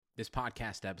This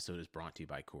podcast episode is brought to you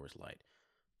by Coors Light.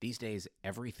 These days,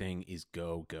 everything is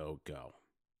go, go, go.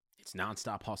 It's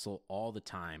nonstop hustle all the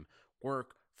time.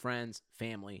 Work, friends,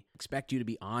 family expect you to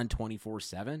be on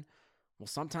 24/7. Well,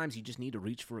 sometimes you just need to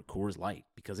reach for a Coors Light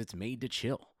because it's made to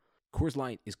chill. Coors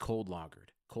Light is cold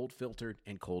lagered, cold filtered,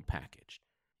 and cold packaged.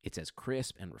 It's as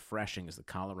crisp and refreshing as the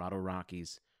Colorado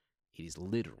Rockies. It is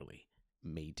literally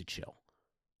made to chill.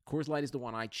 Coors Light is the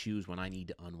one I choose when I need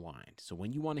to unwind. So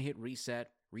when you want to hit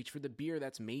reset, reach for the beer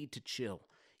that's made to chill.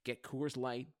 Get Coors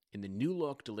Light in the new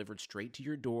look delivered straight to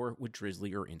your door with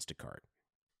Drizzly or Instacart.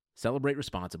 Celebrate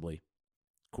responsibly.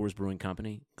 Coors Brewing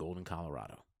Company, Golden,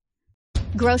 Colorado.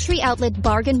 Grocery Outlet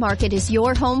Bargain Market is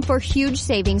your home for huge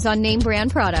savings on name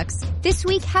brand products. This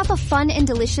week, have a fun and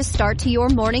delicious start to your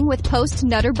morning with Post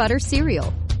Nutter Butter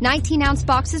Cereal. 19-ounce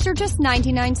boxes are just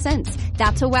 99 cents.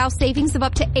 That's a wow savings of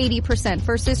up to 80%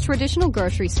 versus traditional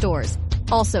grocery stores.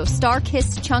 Also,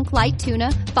 Star-Kissed Chunk Light Tuna,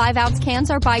 5-ounce cans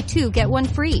are buy two, get one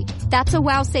free. That's a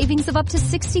wow savings of up to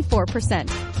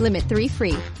 64%. Limit 3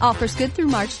 free. Offers good through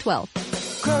March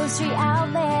 12th. Grocery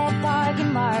Outlet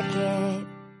Bargain Market.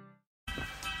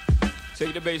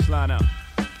 Take the bass line out.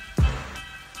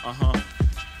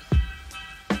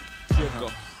 Go.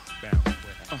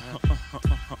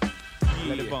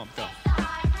 Let it bump though.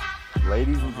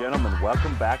 Ladies and gentlemen,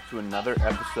 welcome back to another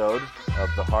episode of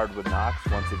the Hardwood Knocks.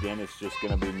 Once again, it's just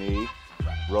going to be me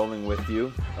rolling with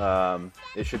you.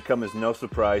 It should come as no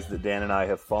surprise that Dan and I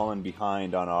have fallen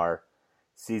behind on our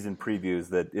season previews.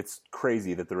 That it's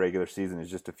crazy that the regular season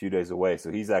is just a few days away. So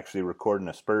he's actually recording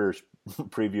a Spurs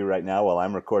preview right now while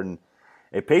I'm recording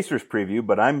a Pacers preview.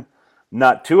 But I'm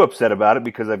not too upset about it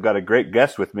because I've got a great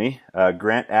guest with me,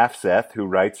 Grant Afseth, who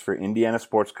writes for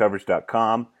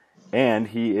IndianaSportsCoverage.com. And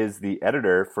he is the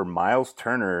editor for Miles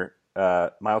Turner's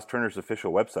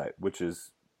official website, which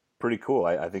is pretty cool.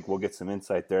 I think we'll get some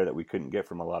insight there that we couldn't get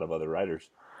from a lot of other writers.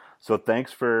 So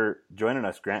thanks for joining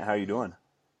us, Grant. How are you doing?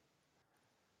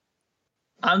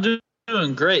 I'm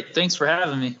doing great. Thanks for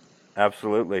having me.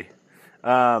 Absolutely.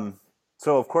 So,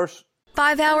 of course...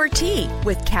 5-Hour Tea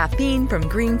with caffeine from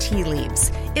green tea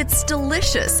leaves. It's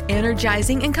delicious,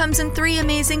 energizing, and comes in 3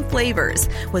 amazing flavors.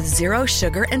 With 0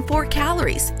 sugar and 4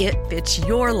 calories, it fits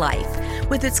your life.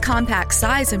 With its compact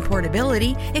size and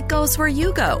portability, it goes where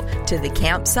you go. To the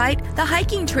campsite, the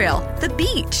hiking trail, the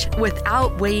beach,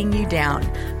 without weighing you down.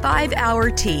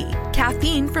 5-Hour Tea.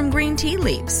 Caffeine from green tea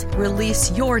leaves.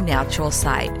 Release your natural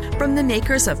side. From the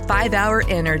makers of 5-Hour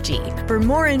Energy. For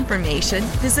more information,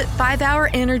 visit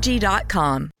 5hourenergy.com.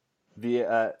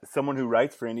 Someone who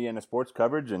writes for Indiana Sports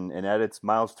Coverage and edits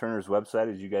Miles Turner's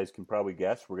website, as you guys can probably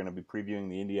guess, we're going to be previewing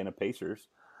the Indiana Pacers.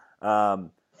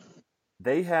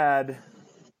 They had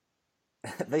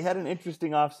an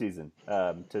interesting offseason,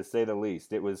 to say the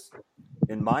least. It was,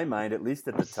 in my mind, at least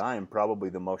at the time, probably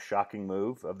the most shocking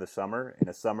move of the summer, in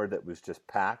a summer that was just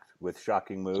packed with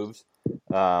shocking moves.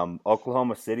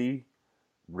 Oklahoma City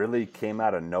really came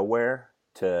out of nowhere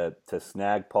to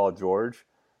snag Paul George.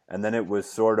 And then it was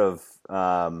sort of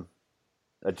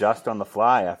adjust on the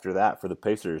fly after that for the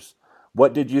Pacers.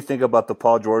 What did you think about the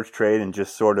Paul George trade and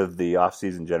just sort of the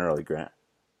offseason generally, Grant?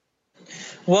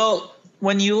 Well,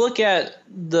 when you look at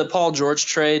the Paul George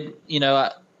trade,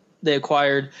 they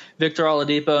acquired Victor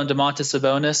Oladipo and Domantas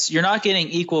Sabonis. You're not getting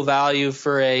equal value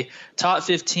for a top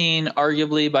 15,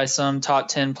 arguably by some top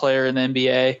 10 player in the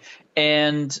NBA.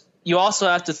 And you also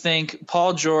have to think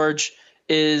Paul George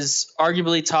is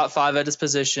arguably top 5 at his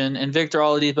position, and Victor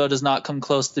Oladipo does not come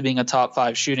close to being a top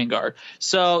 5 shooting guard.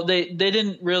 So they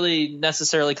didn't really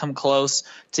necessarily come close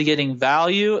to getting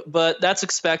value, but that's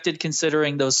expected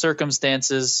considering those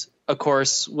circumstances, of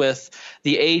course, with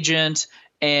the agent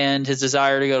and his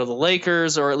desire to go to the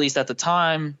Lakers, or at least at the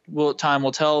time. Time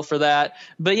will tell for that.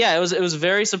 But yeah, it was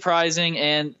very surprising,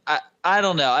 and I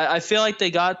don't know. I feel like they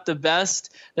got the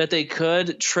best that they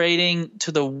could trading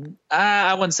to the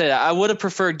I wouldn't say that. I would have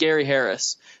preferred Gary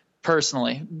Harris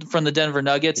personally from the Denver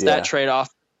Nuggets, that trade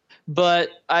off. But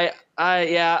I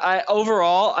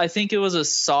overall I think it was a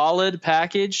solid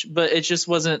package, but it just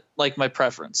wasn't like my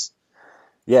preference.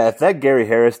 Yeah, if that Gary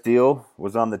Harris deal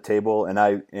was on the table, and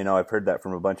I've heard that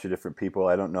from a bunch of different people.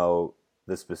 I don't know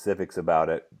the specifics about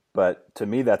it, but to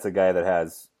me that's a guy that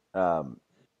has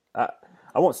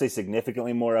I won't say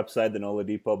significantly more upside than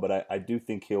Oladipo, but I do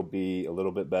think he'll be a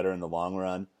little bit better in the long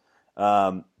run.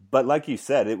 But like you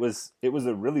said, it was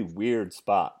a really weird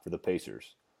spot for the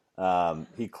Pacers.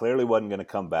 He clearly wasn't going to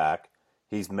come back.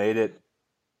 He's made it,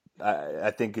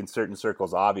 I think, in certain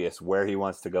circles obvious where he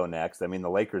wants to go next. I mean, the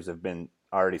Lakers have been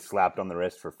already slapped on the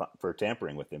wrist for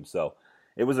tampering with him. So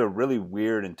it was a really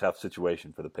weird and tough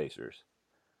situation for the Pacers.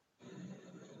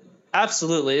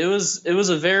 Absolutely. It was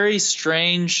a very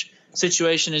strange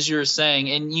situation, as you were saying,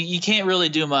 and you can't really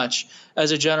do much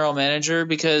as a general manager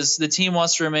because the team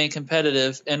wants to remain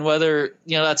competitive, and whether,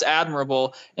 that's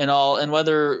admirable and all, and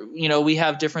whether, we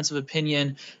have difference of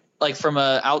opinion, like from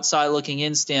a outside looking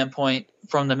in standpoint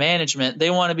from the management, they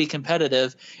want to be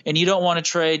competitive, and you don't want to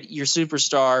trade your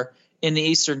superstar in the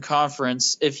Eastern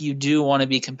Conference if you do want to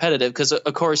be competitive, because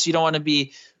of course you don't want to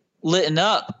be lit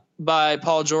up by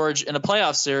Paul George in a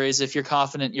playoff series if you're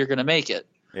confident you're going to make it.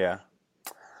 Yeah.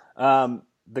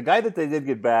 The guy that they did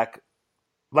get back,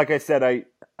 like I said,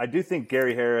 I do think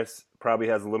Gary Harris probably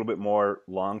has a little bit more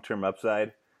long-term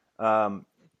upside.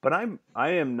 But I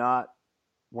am not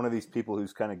one of these people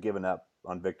who's kind of given up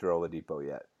on Victor Oladipo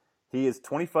yet. He is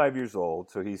 25 years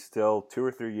old, so he's still 2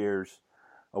 or 3 years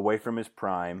away from his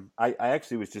prime. I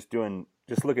actually was just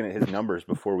looking at his numbers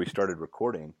before we started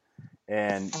recording.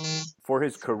 And for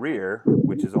his career,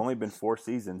 which has only been 4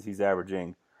 seasons, he's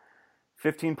averaging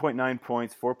 15.9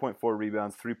 points, 4.4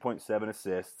 rebounds, 3.7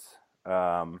 assists,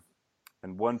 and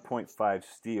 1.5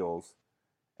 steals.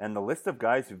 And the list of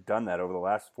guys who've done that over the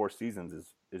last 4 seasons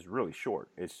is really short.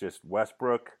 It's just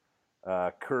Westbrook,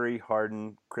 Curry,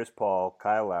 Harden, Chris Paul,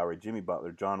 Kyle Lowry, Jimmy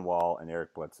Butler, John Wall, and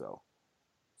Eric Bledsoe.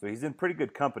 So he's in pretty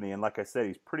good company, and like I said,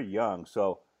 he's pretty young.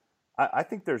 So I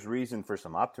think there's reason for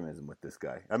some optimism with this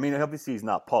guy. I mean, obviously he's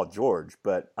not Paul George,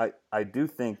 but I do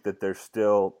think that there's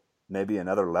still maybe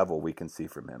another level we can see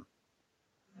from him.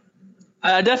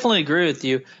 I definitely agree with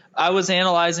you. I was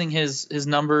analyzing his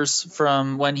numbers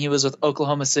from when he was with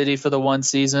Oklahoma City for the 1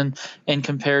 season and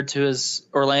compared to his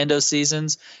Orlando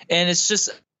seasons, and it's just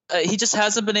he just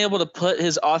hasn't been able to put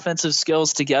his offensive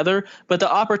skills together, but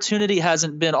the opportunity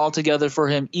hasn't been all together for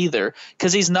him either,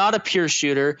 because he's not a pure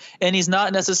shooter and he's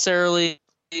not necessarily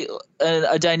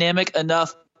a dynamic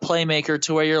enough playmaker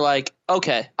to where you're like,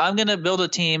 okay, I'm going to build a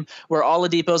team where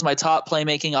Oladipo is my top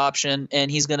playmaking option and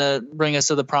he's going to bring us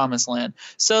to the promised land.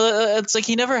 So it's like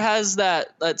he never has that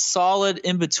solid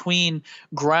in-between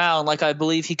ground like I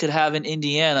believe he could have in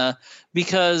Indiana,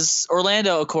 because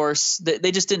Orlando, of course,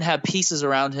 they just didn't have pieces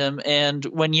around him. And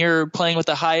when you're playing with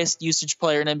the highest usage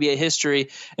player in NBA history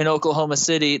in Oklahoma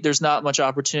City, there's not much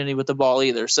opportunity with the ball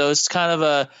either. So it's kind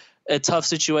of a tough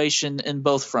situation in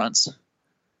both fronts.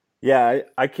 Yeah,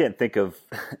 I can't think of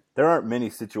 – there aren't many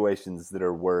situations that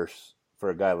are worse for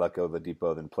a guy like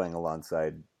Oladipo than playing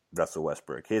alongside Russell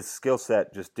Westbrook. His skill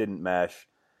set just didn't mesh,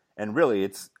 and really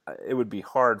it would be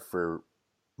hard for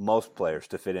most players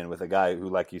to fit in with a guy who,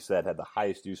 like you said, had the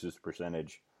highest usage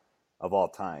percentage of all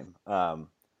time.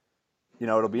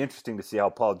 It'll be interesting to see how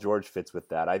Paul George fits with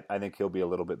that. I think he'll be a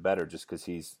little bit better just because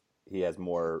he has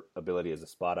more ability as a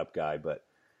spot-up guy, but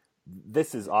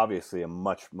this is obviously a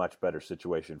much, much better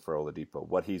situation for Oladipo,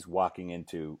 what he's walking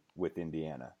into with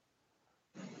Indiana.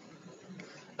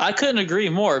 I couldn't agree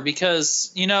more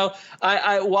because,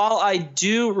 while I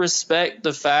do respect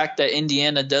the fact that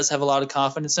Indiana does have a lot of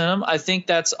confidence in him, I think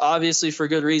that's obviously for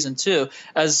good reason too.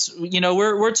 As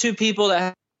we're two people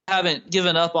that haven't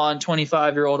given up on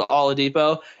 25-year-old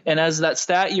Oladipo. And as that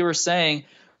stat you were saying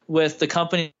with the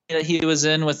company that he was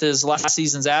in with his last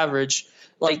season's average,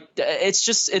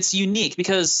 it's unique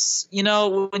because,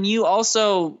 when you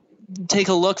also take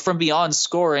a look from beyond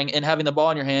scoring and having the ball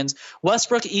in your hands,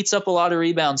 Westbrook eats up a lot of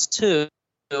rebounds too.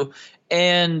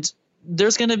 And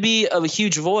there's going to be a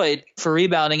huge void for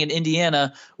rebounding in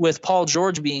Indiana with Paul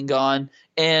George being gone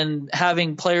and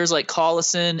having players like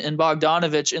Collison and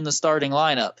Bogdanovich in the starting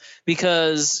lineup,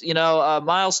 because,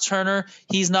 Miles Turner,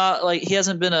 he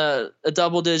hasn't been a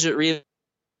double-digit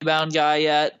rebound guy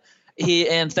yet.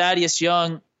 And Thaddeus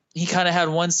Young, he kind of had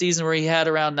 1 season where he had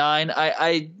around 9.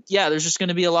 There's just going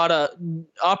to be a lot of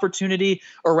opportunity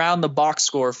around the box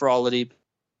score for Oladipo.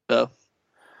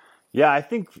 Yeah, I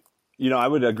think, I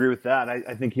would agree with that.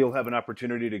 I think he'll have an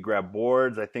opportunity to grab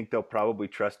boards. I think they'll probably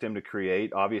trust him to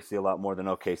create, obviously a lot more than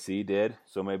OKC did.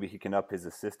 So maybe he can up his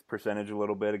assist percentage a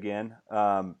little bit again.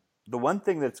 The one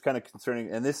thing that's kind of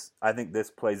concerning, and I think this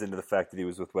plays into the fact that he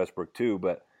was with Westbrook too,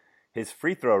 but his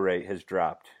free throw rate has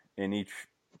dropped in each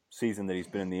season that he's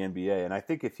been in the NBA. And I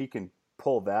think if he can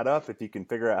pull that up, if he can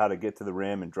figure out how to get to the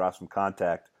rim and draw some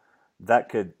contact, that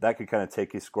could kind of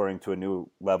take his scoring to a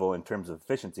new level in terms of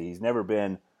efficiency. He's never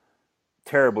been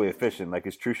terribly efficient. Like,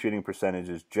 his true shooting percentage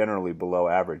is generally below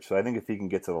average. So I think if he can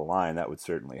get to the line, that would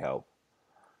certainly help.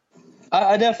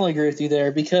 I definitely agree with you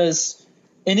there, because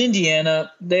in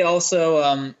Indiana, they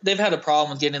also they've had a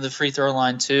problem with getting to the free throw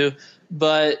line too.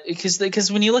 But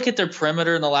because when you look at their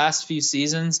perimeter in the last few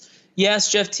seasons,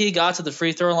 Yes, Jeff T got to the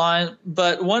free throw line,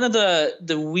 but one of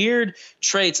the weird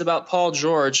traits about Paul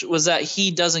George was that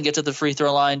he doesn't get to the free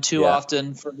throw line too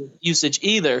often for usage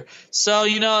either. So,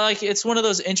 like it's one of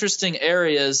those interesting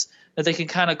areas that they can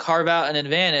kind of carve out an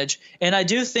advantage. And I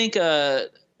do think an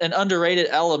underrated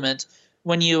element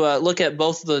when you look at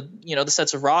both the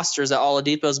sets of rosters that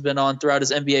Oladipo's been on throughout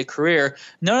his NBA career,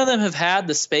 none of them have had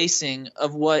the spacing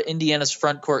of what Indiana's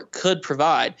front court could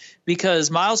provide, because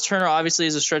Miles Turner obviously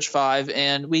is a stretch five,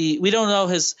 and we don't know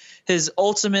his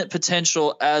ultimate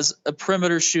potential as a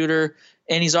perimeter shooter,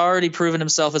 and he's already proven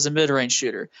himself as a mid-range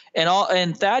shooter.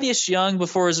 And Thaddeus Young,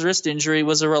 before his wrist injury,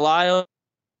 was a reliable,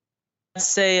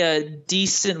 say, a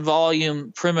decent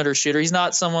volume perimeter shooter. He's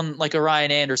not someone like a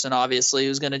Ryan Anderson, obviously,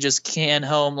 who's going to just can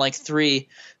home like three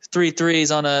threes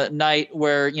on a night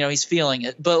where he's feeling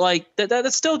it. But like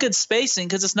that's still good spacing,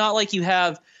 because it's not like you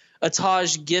have a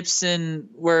Taj Gibson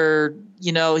where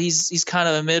he's kind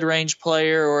of a mid-range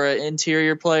player or an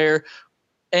interior player.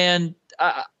 And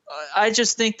I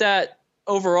just think that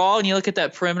overall, and you look at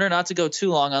that perimeter, not to go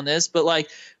too long on this, but like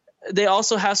they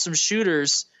also have some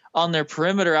shooters on their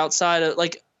perimeter outside of,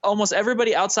 like, almost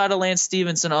everybody outside of Lance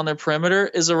Stevenson on their perimeter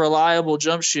is a reliable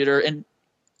jump shooter, and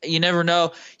you never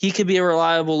know, he could be a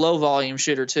reliable low volume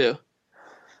shooter too.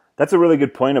 That's a really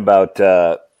good point about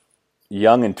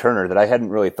Young and Turner that I hadn't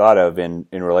really thought of in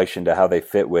relation to how they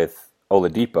fit with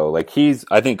Oladipo. Like, he's,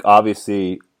 I think,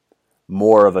 obviously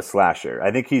more of a slasher.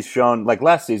 I think he's shown, like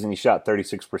last season, he shot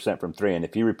 36% from three, and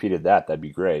if he repeated that, that'd be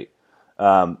great.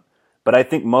 But I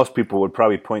think most people would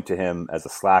probably point to him as a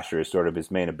slasher as sort of his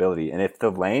main ability. And if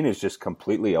the lane is just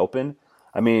completely open,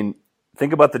 I mean,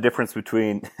 think about the difference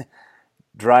between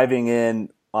driving in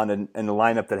a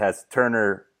lineup that has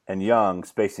Turner and Young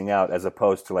spacing out as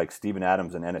opposed to like Steven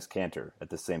Adams and Enes Kanter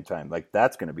at the same time. Like,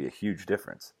 that's going to be a huge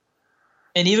difference.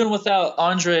 And even without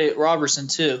Andre Robertson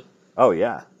too. Oh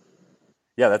yeah.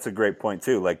 Yeah, that's a great point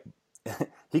too. Like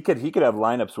he could have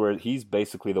lineups where he's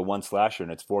basically the one slasher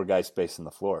and it's four guys spacing the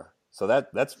floor. So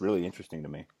that's really interesting to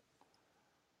me.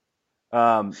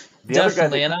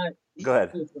 Definitely, go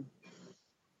ahead.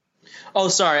 Oh,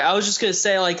 sorry. I was just going to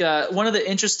say, like, one of the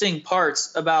interesting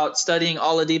parts about studying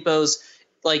Oladipo's,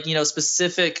 like,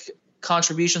 specific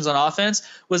contributions on offense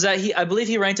was that I believe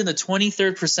he ranked in the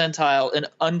 23rd percentile in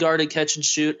unguarded catch and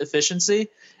shoot efficiency.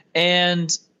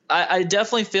 And I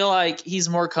definitely feel like he's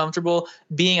more comfortable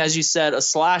being, as you said, a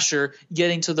slasher,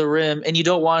 getting to the rim, and you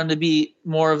don't want him to be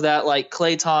more of that like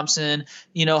Klay Thompson,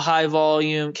 high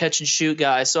volume catch and shoot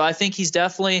guy. So I think he's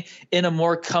definitely in a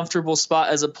more comfortable spot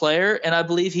as a player, and I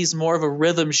believe he's more of a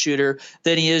rhythm shooter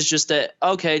than he is just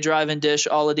drive and dish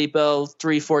Oladipo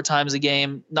 3-4 times a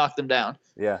game, knock them down.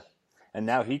 Yeah. And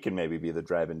now he can maybe be the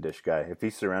drive and dish guy. If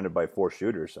he's surrounded by four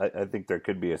shooters, I think there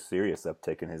could be a serious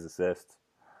uptick in his assists.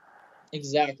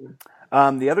 Exactly.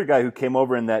 The other guy who came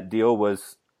over in that deal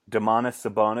was Domantas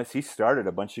Sabonis. He started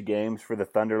a bunch of games for the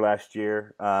Thunder last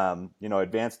year.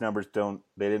 Advanced numbers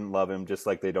didn't love him, just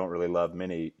like they don't really love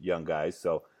many young guys.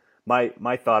 So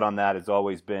my thought on that has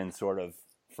always been sort of,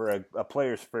 for a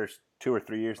player's first 2 or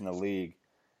 3 years in the league,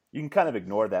 you can kind of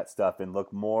ignore that stuff and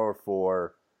look more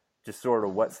for just sort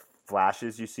of what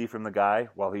flashes you see from the guy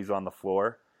while he's on the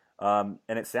floor. And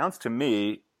it sounds to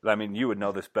me, I mean, you would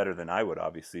know this better than I would,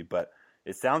 obviously, but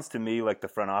it sounds to me like the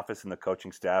front office and the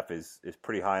coaching staff is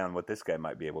pretty high on what this guy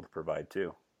might be able to provide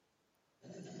too.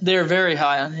 They're very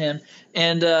high on him.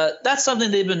 And that's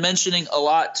something they've been mentioning a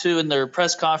lot too in their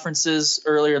press conferences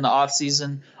earlier in the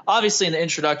offseason. Obviously in the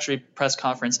introductory press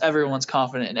conference, everyone's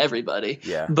confident in everybody.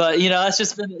 Yeah. But,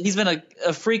 he's been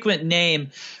a frequent name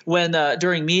when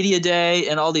during media day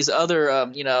and all these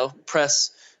other,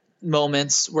 press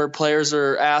moments where players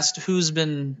are asked who's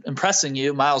been impressing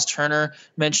you. Miles Turner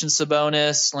mentioned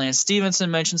Sabonis. Lance Stevenson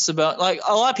mentioned Sabonis. Like,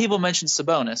 a lot of people mentioned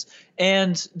Sabonis.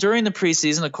 And during the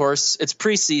preseason, of course, it's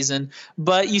preseason,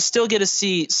 but you still get to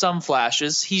see some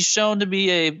flashes. He's shown to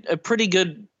be a pretty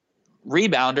good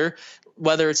rebounder,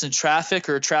 whether it's in traffic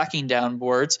or tracking down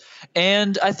boards.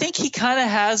 And I think he kind of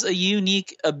has a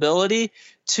unique ability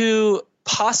to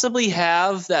possibly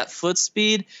have that foot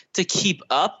speed to keep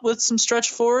up with some stretch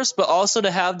fours, but also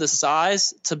to have the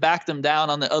size to back them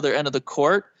down on the other end of the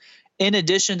court, in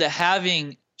addition to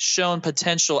having shown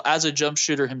potential as a jump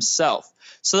shooter himself.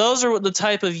 So those are the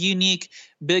type of unique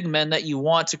big men that you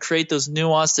want to create those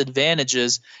nuanced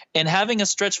advantages. And having a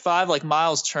stretch five like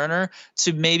Miles Turner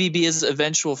to maybe be his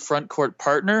eventual front court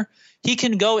partner, he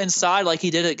can go inside like he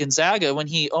did at Gonzaga when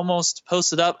he almost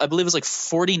posted up, I believe it was like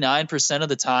 49% of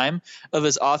the time of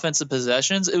his offensive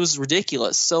possessions. It was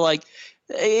ridiculous. So like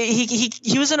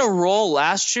he was in a role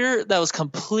last year that was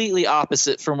completely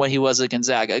opposite from what he was at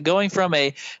Gonzaga, going from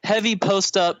a heavy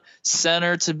post up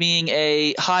center to being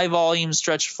a high volume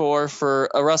stretch for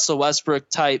a Russell Westbrook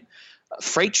type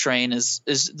freight train. Is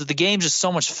the game just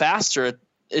so much faster?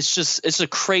 It's a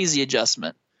crazy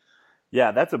adjustment.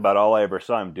 Yeah, that's about all I ever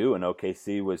saw him do in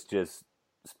OKC was just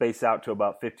space out to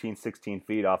about 15, 16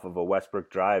 feet off of a Westbrook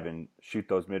drive and shoot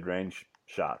those mid-range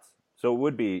shots. So it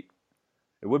would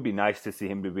be nice to see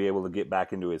him to be able to get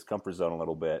back into his comfort zone a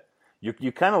little bit.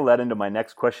 You kind of led into my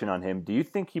next question on him. Do you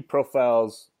think he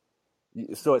profiles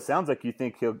 – so it sounds like you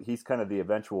think he's kind of the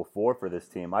eventual 4 for this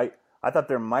team. I thought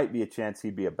there might be a chance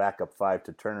he'd be a backup 5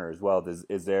 to Turner as well.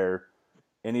 Is there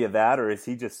any of that, or is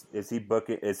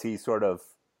he sort of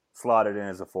slotted in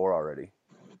as a 4 already?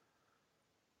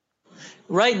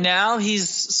 Right now, he's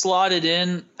slotted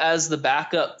in as the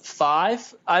backup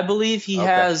 5. I believe he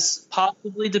has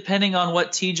possibly, depending on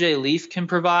what TJ Leaf can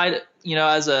provide,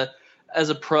 as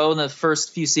a pro in the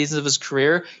first few seasons of his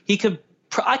career,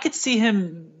 I could see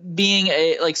him being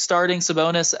starting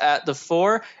Sabonis at the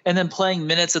 4 and then playing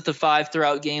minutes at the 5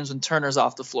 throughout games when Turner's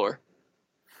off the floor.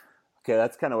 Okay,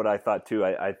 that's kind of what I thought too.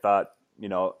 I thought,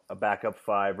 a backup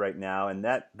 5 right now, and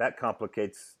that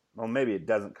complicates. Well, maybe it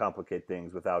doesn't complicate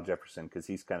things with Al Jefferson because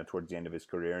he's kind of towards the end of his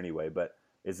career anyway. But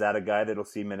is that a guy that'll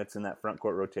see minutes in that front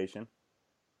court rotation?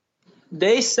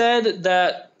 They said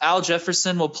that Al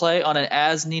Jefferson will play on an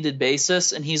as-needed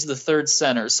basis, and he's the 3rd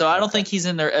center. So I don't think he's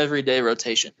in their everyday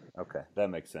rotation. Okay, that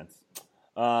makes sense.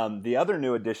 The other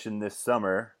new addition this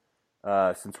summer,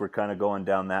 since we're kind of going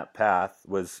down that path,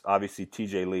 was obviously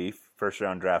TJ Leaf,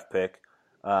 first-round draft pick.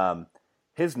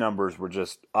 His numbers were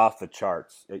just off the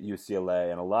charts at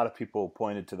UCLA, and a lot of people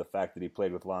pointed to the fact that he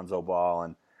played with Lonzo Ball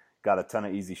and got a ton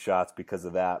of easy shots because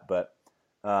of that. But,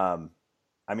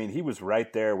 he was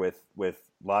right there with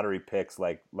lottery picks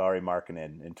like Lauri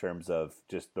Markkanen in terms of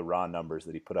just the raw numbers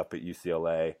that he put up at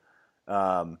UCLA.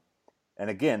 And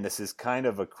again, this is kind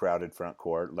of a crowded front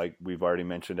court. Like we've already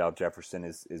mentioned, Al Jefferson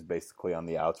is basically on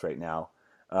the outs right now.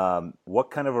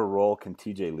 What kind of a role can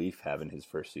TJ Leaf have in his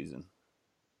first season?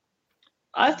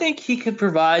 I think he could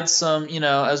provide some,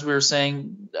 as we were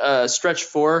saying, stretch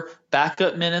 4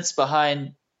 backup minutes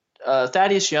behind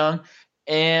Thaddeus Young.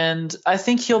 And I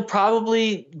think he'll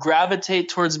probably gravitate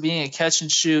towards being a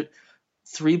catch-and-shoot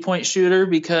 3-point shooter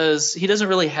because he doesn't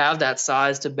really have that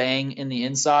size to bang in the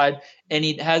inside. And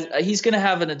he's going to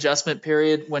have an adjustment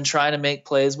period when trying to make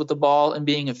plays with the ball and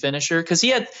being a finisher. Because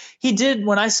he did,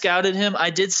 when I scouted him,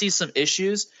 I did see some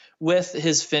issues with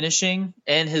his finishing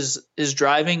and his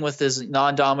driving with his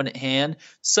non-dominant hand.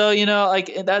 So,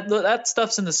 that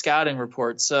stuff's in the scouting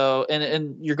report. So,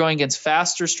 and you're going against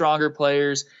faster, stronger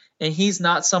players, and he's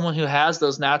not someone who has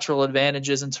those natural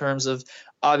advantages in terms of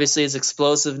obviously his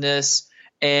explosiveness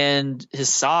and his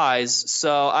size.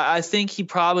 So I think he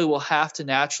probably will have to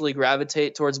naturally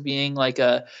gravitate towards being like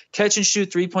a catch and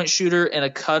shoot 3-point shooter and a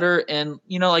cutter and,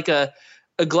 like a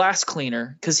glass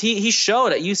cleaner, because he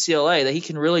showed at UCLA that he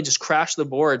can really just crash the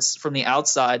boards from the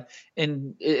outside,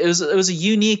 and it was a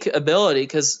unique ability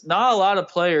because not a lot of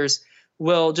players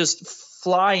will just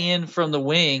fly in from the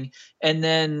wing and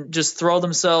then just throw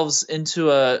themselves into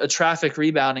a traffic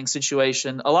rebounding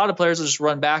situation. A lot of players will just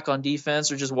run back on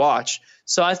defense or just watch.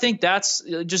 So I think that's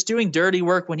just doing dirty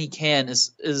work when he can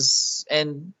is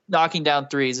and knocking down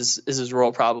threes is his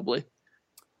role probably.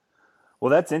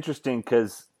 Well, that's interesting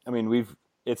because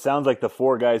it sounds like the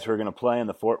 4 guys who are going to play in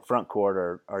the front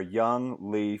court are Young,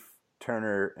 Leaf,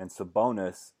 Turner, and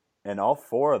Sabonis, and all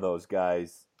 4 of those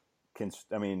guys can,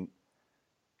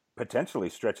 potentially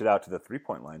stretch it out to the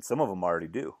 3-point line. Some of them already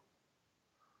do.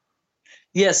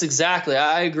 Yes, exactly.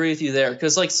 I agree with you there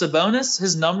because Sabonis,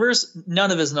 his numbers,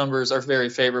 none of his numbers are very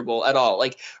favorable at all.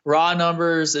 Like raw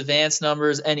numbers, advanced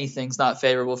numbers, anything's not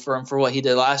favorable for him for what he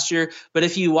did last year. But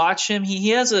if you watch him,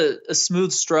 he has a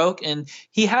smooth stroke and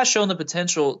he has shown the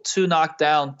potential to knock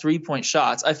down 3-point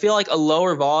shots. I feel like a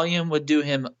lower volume would do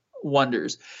him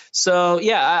wonders. So,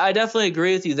 yeah, I definitely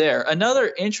agree with you there.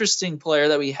 Another interesting player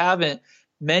that we haven't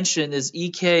mentioned is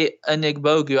Ike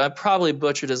Anigbogu. I probably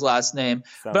butchered his last name,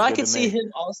 but I could see him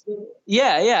also.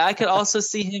 Yeah. I could also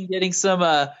see him getting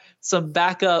some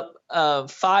backup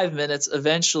 5 minutes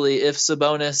eventually if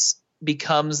Sabonis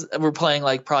becomes. We're playing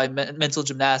probably mental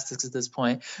gymnastics at this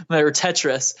point, or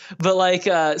Tetris. But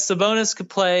Sabonis could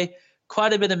play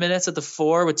quite a bit of minutes at the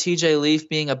 4 with TJ Leaf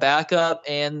being a backup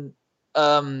and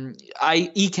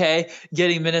Ike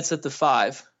getting minutes at the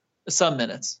 5, some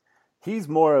minutes. He's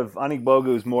more of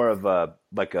Anigbogu's more of a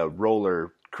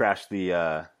roller crash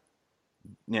the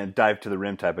dive to the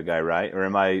rim type of guy, right? Or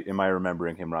am I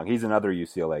remembering him wrong? He's another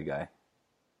UCLA guy.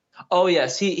 Oh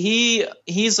yes,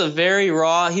 he's a very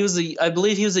raw. I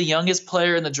believe he was the youngest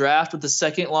player in the draft with the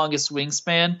second longest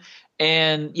wingspan.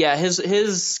 And yeah,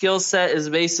 his skill set is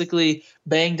basically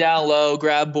bang down low,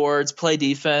 grab boards, play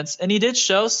defense, and he did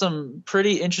show some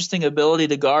pretty interesting ability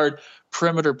to guard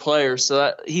perimeter players.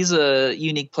 So he's a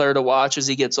unique player to watch as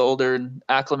he gets older and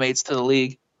acclimates to the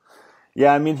league.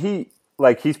 Yeah, I mean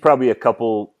he's probably a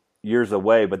couple years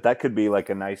away, but that could be like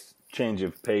a nice change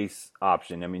of pace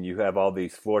option. I mean, you have all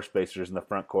these floor spacers in the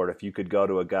front court. If you could go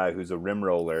to a guy who's a rim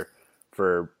roller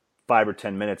for 5 or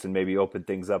 10 minutes and maybe open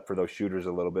things up for those shooters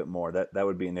a little bit more, that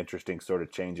would be an interesting sort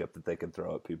of change up that they could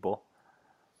throw at people.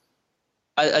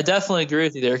 I definitely agree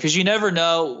with you there, because you never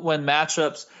know when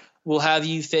matchups will have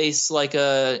you face like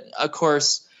of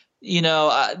course,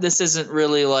 this isn't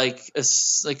really like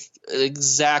an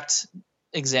exact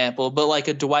example, but like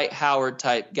a Dwight Howard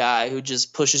type guy who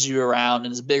just pushes you around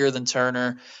and is bigger than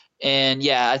Turner. And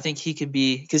yeah, I think he could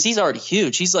be, because he's already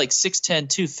huge. He's like 6'10",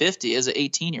 250 as an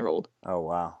 18-year-old. Oh,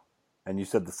 wow. And you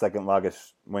said the second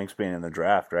longest wingspan in the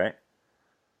draft, right?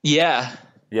 Yeah.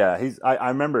 Yeah, I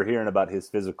remember hearing about his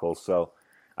physicals, so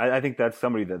I think that's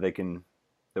somebody that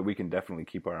we can definitely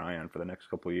keep our eye on for the next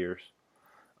couple of years.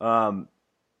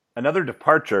 Another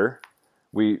departure,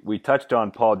 we touched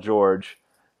on Paul George.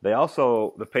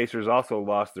 The Pacers also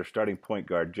lost their starting point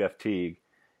guard, Jeff Teague.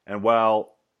 And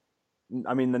while,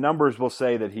 I mean, the numbers will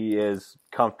say that he is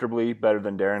comfortably better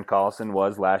than Darren Collison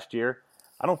was last year,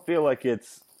 I don't feel like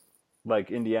it's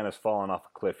like Indiana's fallen off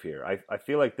a cliff here. I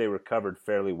feel like they recovered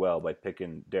fairly well by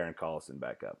picking Darren Collison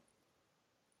back up.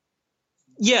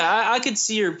 Yeah, I could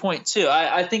see your point too.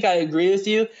 I think I agree with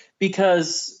you,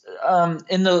 because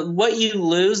in what you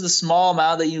lose, the small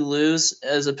amount that you lose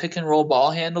as a pick and roll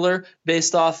ball handler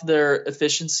based off their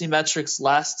efficiency metrics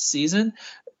last season,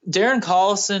 Darren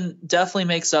Collison definitely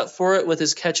makes up for it with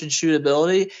his catch and shoot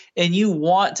ability. And you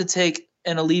want to take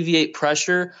and alleviate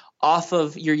pressure off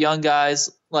of your young guys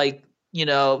like,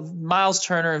 Miles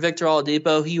Turner and Victor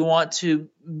Oladipo, who you want to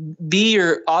be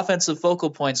your offensive focal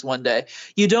points one day.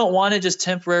 You don't want to just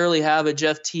temporarily have a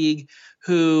Jeff Teague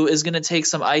who is going to take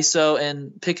some ISO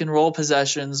and pick and roll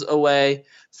possessions away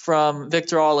from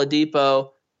Victor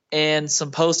Oladipo and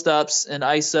some post-ups and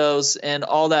ISOs and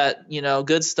all that,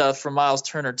 good stuff from Miles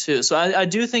Turner too. So I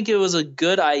do think it was a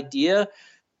good idea,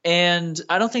 and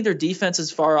I don't think their defense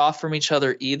is far off from each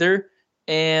other either.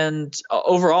 And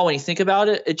overall, when you think about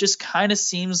it, it just kind of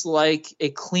seems like a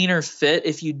cleaner fit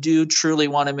if you do truly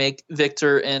want to make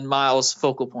Victor and Miles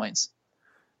focal points.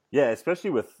 Yeah, especially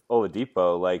with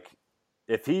Oladipo, like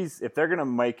if they're going to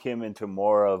make him into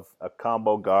more of a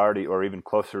combo guard or even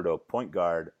closer to a point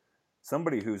guard,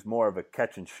 somebody who's more of a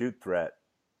catch and shoot threat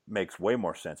makes way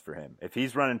more sense for him. If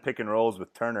he's running pick and rolls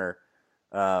with Turner,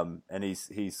 and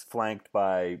he's flanked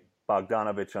by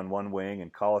Bogdanovich on one wing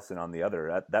and Collison on the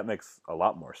other, that makes a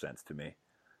lot more sense to me.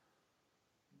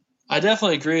 I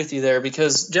definitely agree with you there,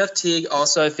 because Jeff Teague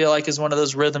also, I feel like, is one of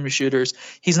those rhythm shooters.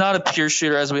 He's not a pure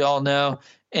shooter, as we all know,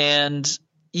 and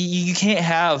you can't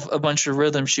have a bunch of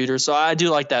rhythm shooters. So I do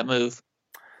like that move.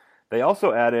 They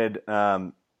also added,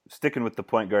 sticking with the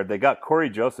point guard, they got Corey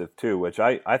Joseph too, which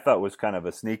I thought was kind of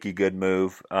a sneaky good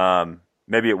move.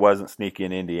 Maybe it wasn't sneaky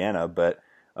in Indiana, but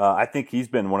I think he's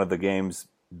been one of the game's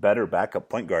better backup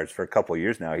point guards for a couple of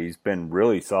years now. He's been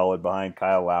really solid behind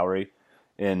Kyle Lowry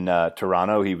in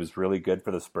Toronto. He was really good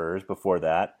for the Spurs before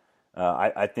that.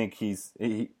 I think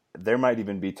there might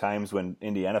even be times when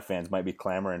Indiana fans might be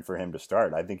clamoring for him to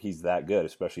start. I think he's that good,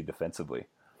 especially defensively.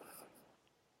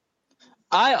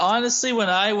 I honestly, when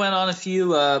I went on a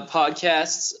few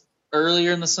podcasts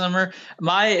earlier in the summer,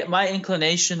 my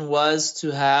inclination was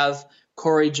to have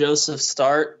Corey Joseph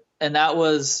start. And that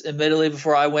was admittedly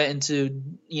before I went into,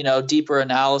 deeper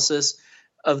analysis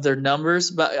of their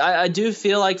numbers. But I do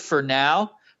feel like for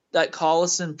now that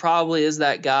Collison probably is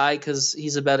that guy, because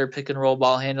he's a better pick and roll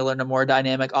ball handler and a more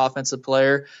dynamic offensive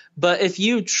player. But if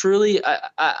you truly,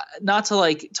 not to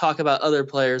like talk about other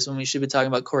players when we should be talking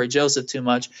about Corey Joseph too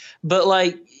much, but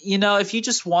if you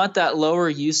just want that lower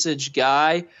usage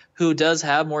guy who does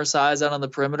have more size out on the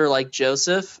perimeter like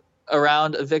Joseph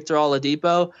around Victor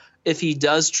Oladipo, if he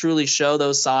does truly show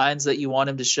those signs that you want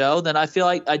him to show, then I feel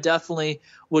like I definitely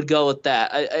would go with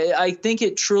that. I think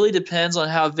it truly depends on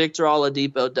how Victor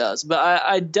Oladipo does. But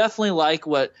I definitely like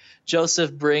what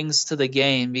Joseph brings to the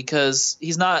game, because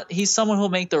he's someone who'll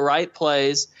make the right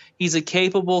plays. He's a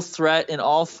capable threat in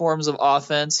all forms of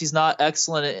offense. He's not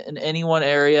excellent in any one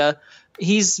area.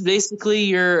 He's basically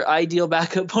your ideal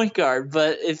backup point guard.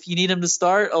 But if you need him to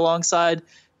start alongside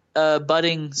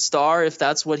budding star, if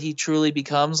that's what he truly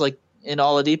becomes, like in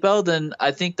Oladipo, then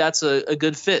I think that's a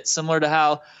good fit, similar to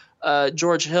how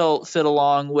George Hill fit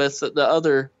along with the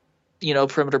other,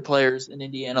 perimeter players in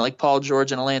Indiana, like Paul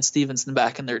George and Lance Stevenson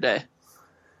back in their day.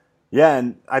 Yeah,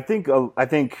 and I think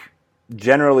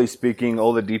generally speaking,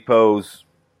 Oladipo's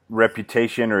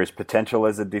reputation or his potential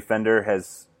as a defender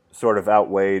has sort of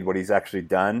outweighed what he's actually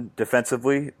done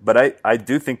defensively. But I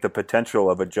do think the potential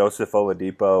of a Joseph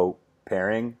Oladipo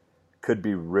pairing could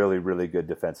be really, really good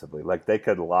defensively. Like, they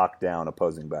could lock down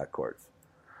opposing backcourts.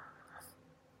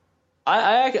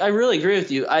 I really agree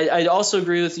with you. I also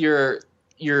agree with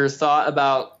your thought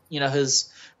about, his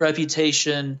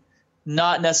reputation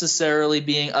not necessarily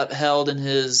being upheld in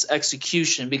his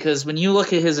execution, because when you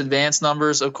look at his advanced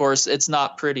numbers, of course, it's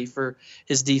not pretty for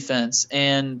his defense.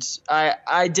 And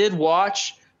I did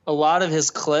watch a lot of his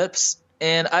clips,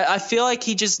 and I feel like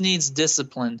he just needs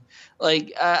discipline.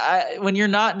 Like, when you're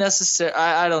not necessarily,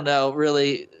 I don't know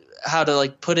really how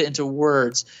to put it into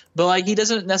words, but he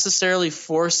doesn't necessarily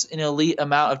force an elite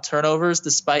amount of turnovers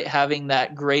despite having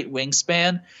that great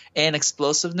wingspan and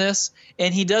explosiveness.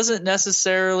 And he doesn't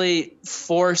necessarily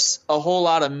force a whole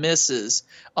lot of misses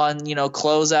on,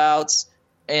 closeouts,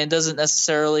 and doesn't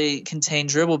necessarily contain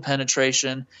dribble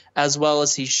penetration as well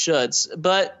as he should.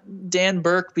 But Dan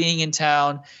Burke being in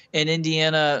town, and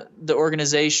Indiana, the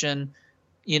organization,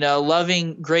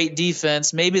 loving great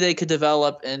defense, maybe they could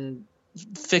develop and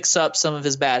fix up some of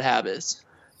his bad habits.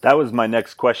 That was my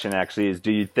next question, actually, is do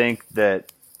you think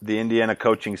that the Indiana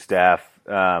coaching staff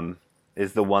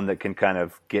is the one that can kind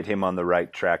of get him on the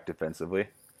right track defensively?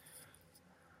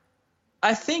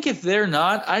 I think if they're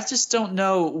not, I just don't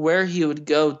know where he would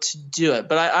go to do it.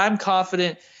 But I'm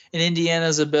confident in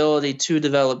Indiana's ability to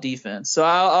develop defense. So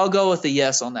I'll go with a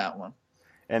yes on that one.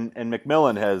 And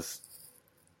McMillan has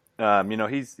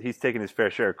he's taken his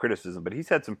fair share of criticism, but he's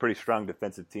had some pretty strong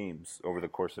defensive teams over the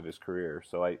course of his career.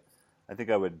 So I think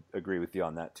I would agree with you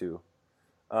on that too.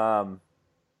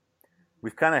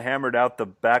 We've kind of hammered out the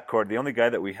backcourt. The only guy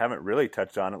that we haven't really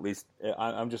touched on, at least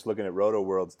I'm just looking at Roto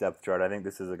World's depth chart. I think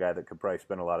this is a guy that could probably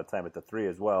spend a lot of time at the 3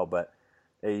 as well, but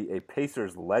a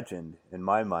Pacers legend in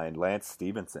my mind, Lance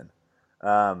Stevenson.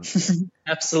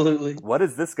 Absolutely. What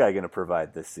is this guy going to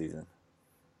provide this season?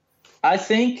 I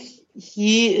think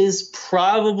he is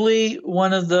probably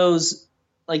one of those,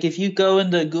 if you go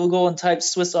into Google and type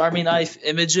Swiss Army knife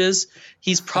images,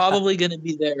 he's probably going to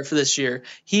be there for this year.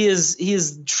 He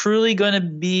is truly going to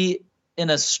be in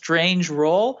a strange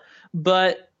role,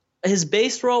 but his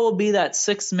base role will be that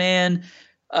 6-man,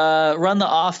 run the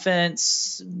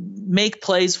offense, make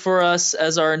plays for us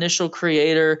as our initial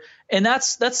creator. And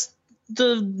that's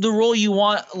the role you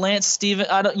want Lance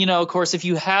Stevenson. Of course, if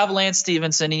you have Lance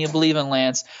Stevenson and you believe in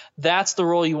Lance, that's the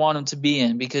role you want him to be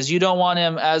in, because you don't want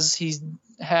him, as he's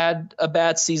had a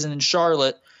bad season in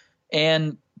Charlotte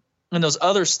and in those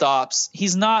other stops,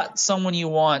 he's not someone you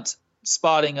want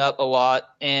spotting up a lot.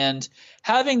 And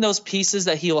having those pieces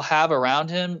that he'll have around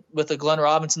him, with a Glenn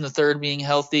Robinson III being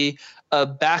healthy, a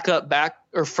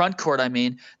front court,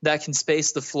 that can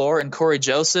space the floor, and Corey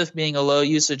Joseph being a low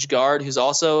usage guard who's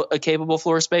also a capable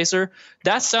floor spacer,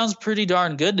 that sounds pretty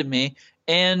darn good to me.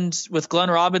 And with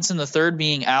Glenn Robinson III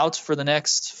being out for the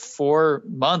next 4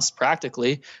 months,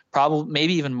 practically, probably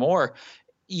maybe even more,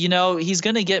 he's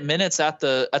going to get minutes at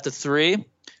the 3,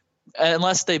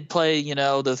 unless they play, the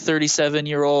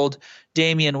 37-year-old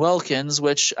Damian Wilkins,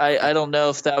 which I don't know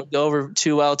if that would go over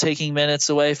too well, taking minutes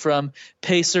away from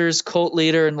Pacers cult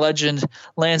leader and legend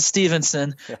Lance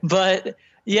Stevenson. But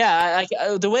yeah,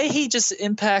 the way he just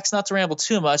impacts, not to ramble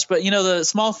too much, but the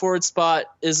small forward spot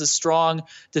is a strong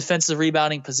defensive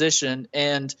rebounding position.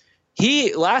 And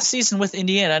he, last season with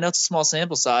Indiana, I know it's a small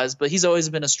sample size, but he's always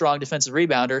been a strong defensive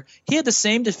rebounder. He had the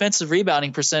same defensive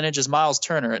rebounding percentage as Miles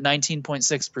Turner at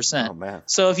 19.6%. Oh, man.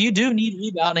 So if you do need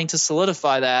rebounding to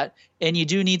solidify that, and you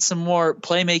do need some more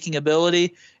playmaking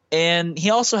ability, and he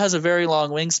also has a very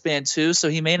long wingspan too, so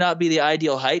he may not be the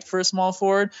ideal height for a small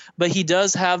forward, but he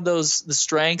does have the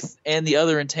strength and the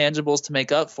other intangibles to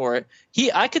make up for it.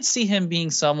 I could see him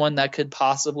being someone that could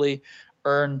possibly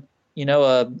earn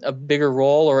a bigger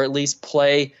role, or at least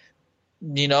play,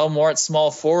 more at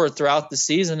small forward throughout the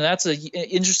season. And that's an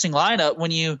interesting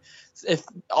lineup if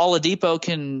Oladipo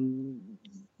can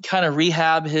kind of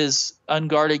rehab his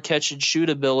unguarded catch and shoot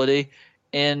ability.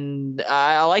 And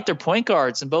I like their point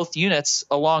guards in both units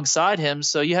alongside him.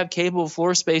 So you have capable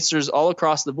floor spacers all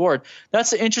across the board.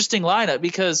 That's an interesting lineup,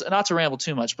 because, not to ramble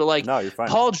too much, but no, you're fine.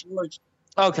 Paul George.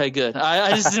 Okay, good.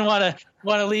 I just didn't want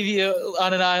to leave you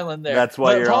on an island there. That's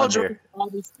why you're Paul on George,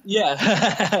 here.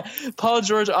 Yeah. Paul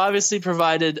George obviously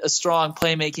provided a strong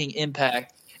playmaking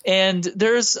impact. And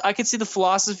I could see the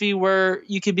philosophy where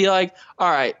you could be like, all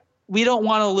right, we don't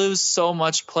want to lose so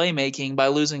much playmaking by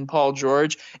losing Paul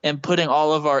George and putting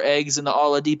all of our eggs in the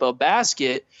Oladipo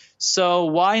basket. So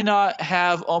why not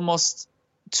have almost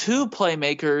two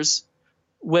playmakers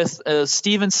with a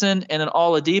Stevenson and an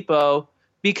Oladipo?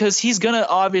 Because he's going to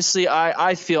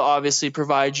I feel obviously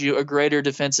provide you a greater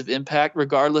defensive impact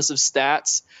regardless of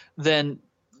stats than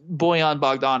Bojan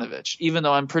Bogdanovic, even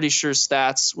though I'm pretty sure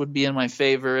stats would be in my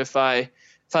favor if I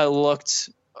looked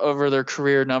over their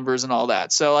career numbers and all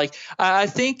that. So like, I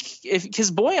think because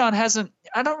Bojan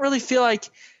I don't really feel like,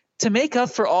 to make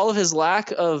up for all of his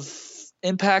lack of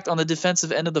impact on the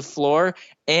defensive end of the floor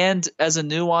and as a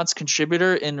nuanced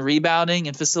contributor in rebounding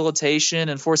and facilitation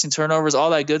and forcing turnovers,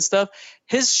 all that good stuff,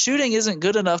 his shooting isn't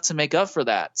good enough to make up for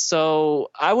that.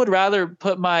 So I would rather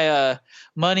put my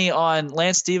money on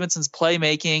Lance Stephenson's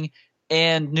playmaking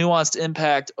and nuanced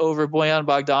impact over Bojan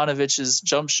Bogdanovic's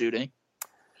jump shooting.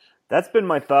 That's been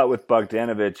my thought with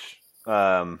Bogdanovic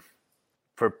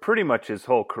for pretty much his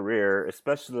whole career,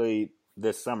 especially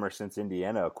this summer since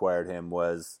Indiana acquired him,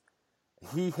 was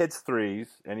he hits threes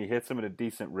and he hits them at a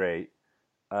decent rate,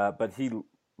 but he,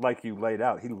 like you laid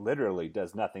out, he literally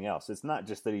does nothing else. It's not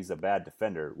just that he's a bad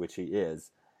defender, which he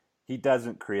is. He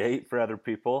doesn't create for other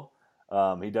people.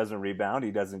 He doesn't rebound.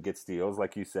 He doesn't get steals,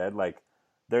 like you said. Like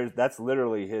that's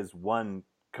literally his one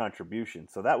contribution.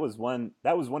 So that was one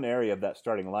area of that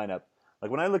starting lineup.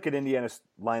 Like when I look at Indiana's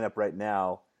lineup right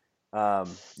now,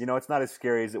 it's not as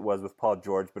scary as it was with Paul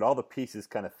George, but all the pieces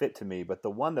kind of fit to me. But the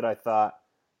one that I thought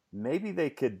maybe they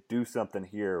could do something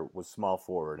here was small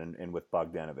forward and with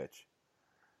Bogdanovic.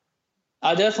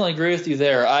 I definitely agree with you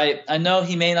there. I know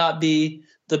he may not be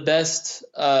the best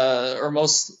or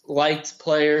most liked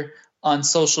player on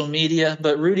social media,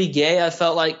 but Rudy Gay, I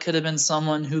felt like, could have been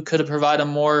someone who could have provided a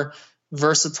more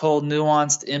versatile,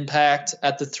 nuanced impact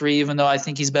at the three, even though I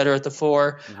think he's better at the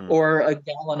four, or a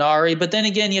Gallinari. But then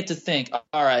again, you have to think,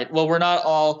 all right, well, we're not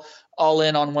all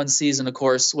in on one season, of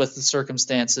course, with the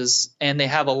circumstances, and they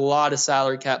have a lot of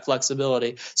salary cap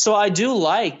flexibility. So I do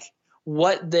like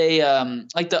what they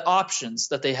like the options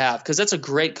that they have, because that's a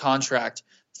great contract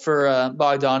for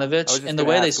Bogdanovic. And the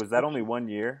way was that only 1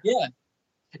 year? Yeah,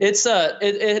 it's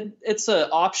a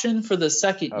option for the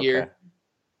second year.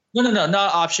 No,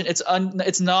 not option.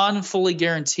 It's non-fully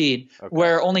guaranteed,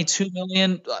 where only $2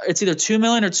 million. It's either $2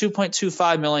 million or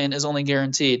 $2.25 million is only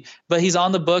guaranteed. But he's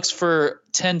on the books for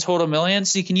 $10 total million,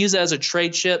 so you can use it as a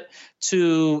trade chip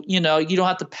to, you don't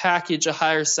have to package a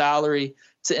higher salary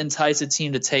to entice a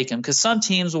team to take him, because some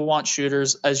teams will want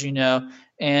shooters, as you know,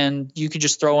 and you could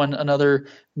just throw in another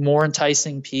more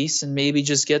enticing piece and maybe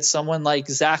just get someone like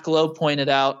Zach Lowe pointed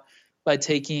out by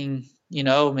taking,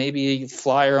 maybe a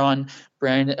flyer on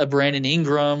a Brandon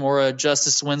Ingram or a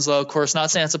Justice Winslow. Of course,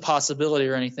 not saying it's a possibility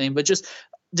or anything, but just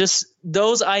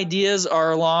those ideas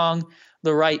are along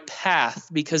the right path,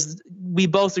 because we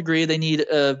both agree they need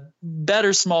a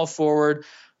better small forward,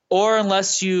 or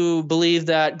unless you believe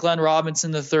that Glenn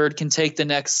Robinson III can take the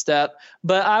next step.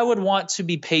 But I would want to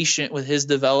be patient with his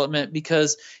development,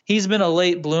 because he's been a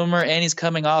late bloomer and he's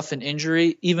coming off an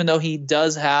injury, even though he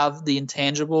does have the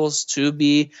intangibles to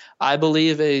be, I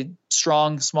believe, a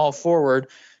strong small forward.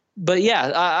 But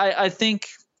yeah, I think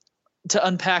to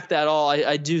unpack that all,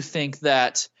 I do think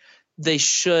that they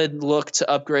should look to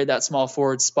upgrade that small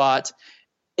forward spot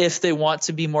if they want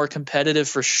to be more competitive,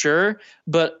 for sure,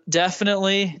 but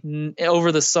definitely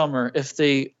over the summer if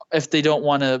they don't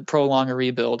want to prolong a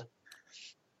rebuild.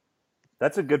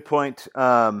 That's a good point.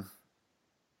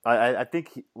 I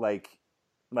think like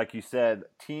you said,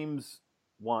 teams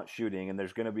want shooting, and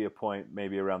there's going to be a point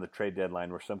maybe around the trade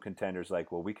deadline where some contenders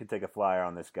like, well, we could take a flyer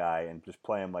on this guy and just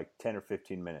play him like 10 or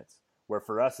 15 minutes, where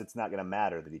for us it's not going to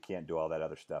matter that he can't do all that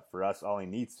other stuff. For us, all he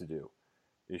needs to do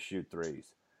is shoot threes.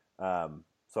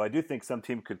 So I do think some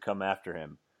team could come after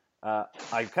him. I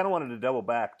kind of wanted to double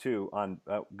back too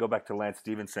go back to Lance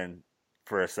Stephenson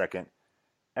for a second.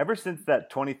 Ever since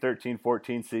that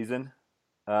 2013-14 season,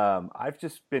 I've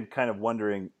just been kind of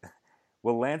wondering,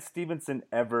 will Lance Stephenson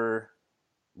ever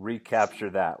recapture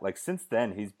that? Like, since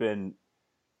then, he's been,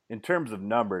 in terms of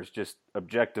numbers, just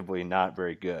objectively not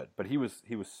very good. But he was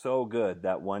so good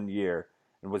that 1 year.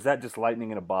 And was that just lightning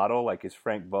in a bottle? Like, is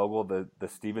Frank Vogel the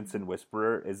Stevenson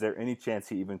whisperer? Is there any chance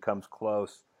he even comes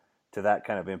close to that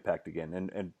kind of impact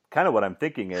again? And kind of what I'm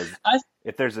thinking is,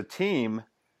 if there's a team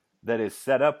that is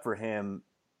set up for him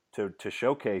to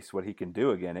showcase what he can do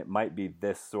again, it might be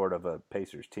this sort of a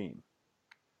Pacers team.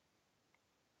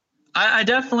 I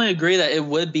definitely agree that it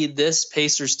would be this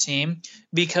Pacers team,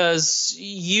 because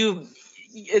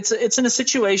it's in a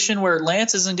situation where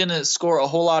Lance isn't going to score a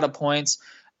whole lot of points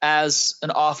as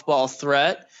an off-ball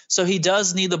threat. So he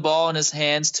does need the ball in his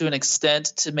hands to an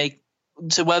extent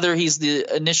to whether he's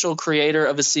the initial creator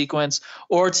of a sequence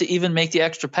or to even make the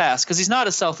extra pass, because he's not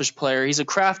a selfish player. He's a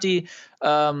crafty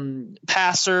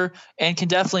passer and can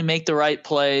definitely make the right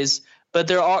plays. But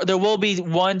there will be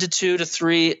 1 to 2 to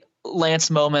 3 Lance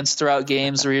moments throughout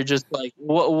games where you're just like,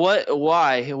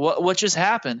 what just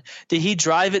happened? Did he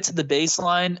drive it to the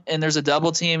baseline and there's a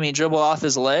double team and he dribble off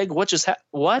his leg? What?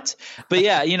 But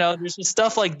yeah, there's just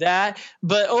stuff like that.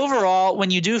 But overall,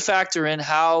 when you do factor in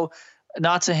how,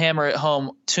 not to hammer it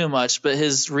home too much, but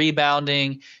his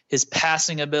rebounding, his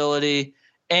passing ability,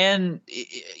 and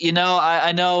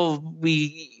I know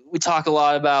we talk a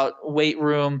lot about weight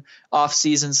room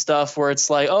off-season stuff where it's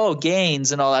like, oh,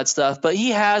 gains and all that stuff, but he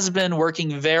has been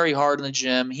working very hard in the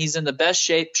gym. He's in the best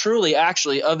shape, truly,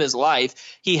 actually, of his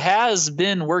life. He has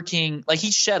been working, like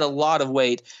he shed a lot of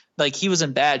weight. Like he was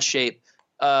in bad shape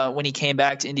when he came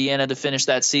back to Indiana to finish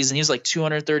that season. He was like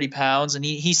 230 pounds, and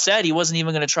he said he wasn't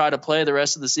even going to try to play the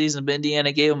rest of the season, but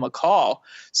Indiana gave him a call.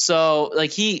 So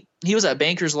like he was at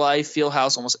Bankers Life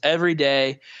Fieldhouse almost every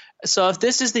day. So if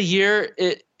this is the year,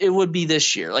 it would be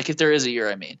this year. Like if there is a year,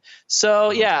 I mean. So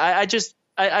yeah,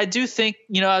 I do think,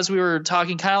 as we were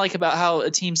talking kind of like about how a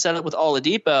team set up with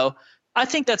Oladipo, I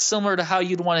think that's similar to how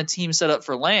you'd want a team set up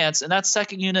for Lance, and that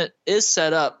second unit is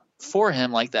set up for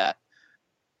him like that.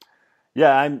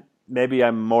 Yeah, I'm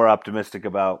more optimistic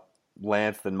about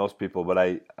Lance than most people, but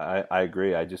I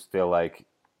agree. I just feel like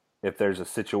if there's a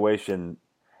situation,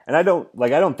 and I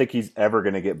don't think he's ever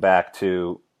going to get back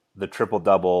to the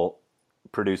triple-double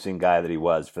producing guy that he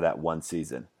was for that one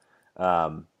season.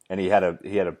 And he had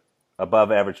a above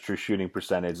average true shooting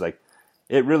percentage. Like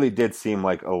it really did seem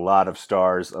like a lot of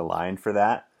stars aligned for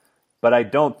that. But I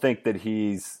don't think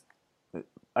he's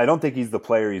the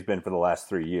player he's been for the last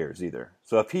 3 years either.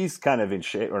 So if he's kind of in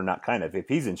shape, or not kind of, if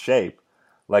he's in shape,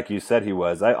 like you said he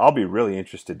was, I'll be really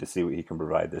interested to see what he can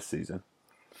provide this season.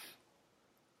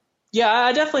 Yeah,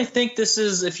 I definitely think this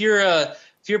is, if you're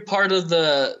part of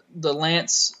the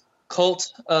Lance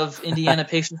cult of Indiana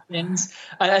Pacers fans,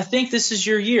 I think this is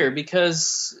your year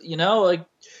because, like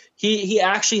he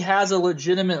actually has a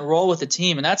legitimate role with the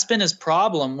team, and that's been his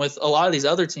problem with a lot of these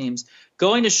other teams.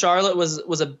 Going to Charlotte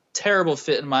was a terrible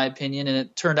fit in my opinion, and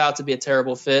it turned out to be a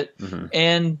terrible fit. Mm-hmm.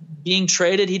 And being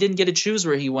traded, he didn't get to choose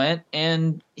where he went,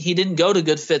 and he didn't go to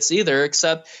good fits either,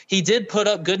 except he did put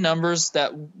up good numbers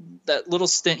that little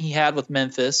stint he had with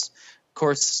Memphis. Of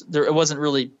course, it wasn't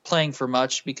really playing for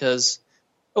much because,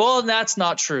 well, that's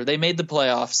not true. They made the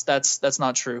playoffs. That's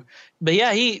not true. But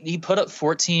yeah, he put up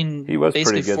 14. He was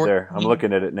pretty good there. I'm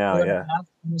looking at it now. Yeah.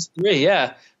 3,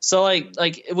 yeah. So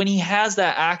like when he has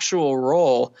that actual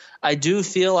role, I do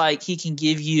feel like he can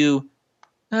give you.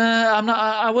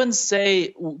 I wouldn't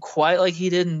say quite like he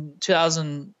did in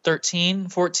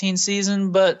 2013-14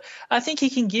 season, but I think he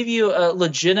can give you a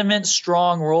legitimate,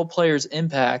 strong role player's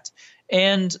impact.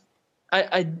 And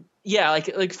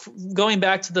like going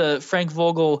back to the Frank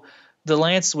Vogel, the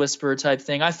Lance Whisperer type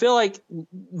thing, I feel like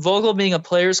Vogel being a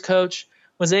player's coach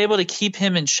was able to keep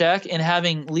him in check and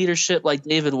having leadership like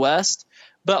David West,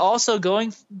 but also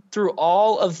going through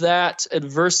all of that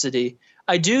adversity,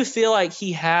 I do feel like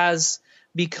he has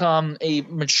become a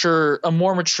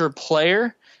more mature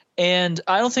player, and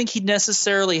I don't think he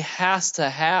necessarily has to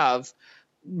have,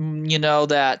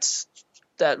 that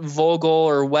Vogel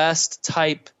or West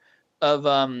type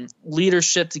of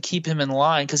leadership to keep him in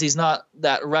line, because he's not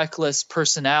that reckless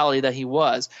personality that he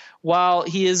was. While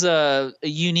he is a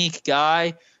unique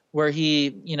guy, where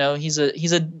he's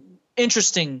a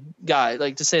interesting guy,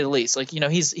 like to say the least. Like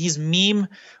he's meme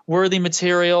worthy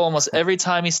material almost every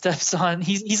time he steps on.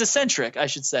 He's eccentric, I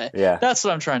should say. Yeah, that's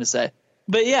what I'm trying to say.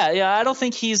 But yeah, I don't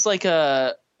think he's like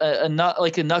a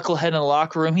knucklehead in the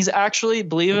locker room. He's actually,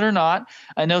 believe it or not,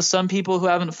 I know some people who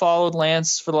haven't followed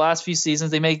Lance for the last few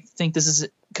seasons, they may think this is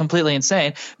completely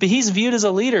insane, but he's viewed as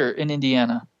a leader in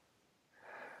Indiana.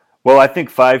 Well, I think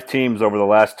 5 teams over the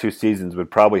last 2 seasons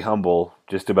would probably humble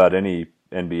just about any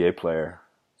NBA player.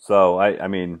 So I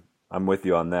mean, I'm with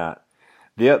you on that.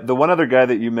 The one other guy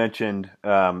that you mentioned,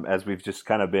 as we've just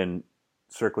kind of been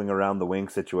circling around the wing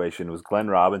situation, was Glenn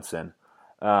Robinson.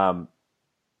 I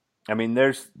mean,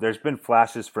 there's been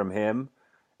flashes from him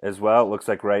as well. It looks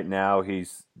like right now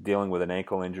he's dealing with an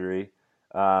ankle injury.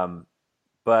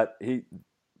 But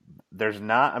there's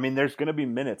going to be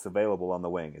minutes available on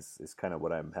the wing is kind of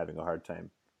what I'm having a hard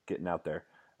time getting out there.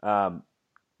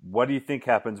 What do you think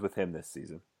happens with him this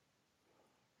season?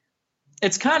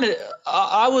 It's kind of,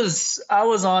 I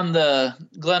was on the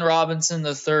Glenn Robinson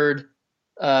III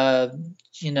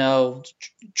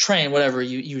train, whatever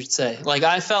you would say. Like,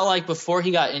 I felt like before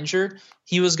he got injured,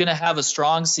 he was going to have a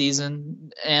strong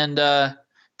season. And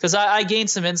because I gained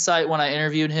some insight when I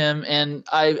interviewed him, and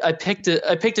I picked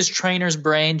his trainer's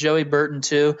brain, Joey Burton,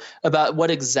 too, about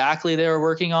what exactly they were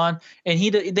working on. And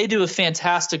they do a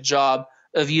fantastic job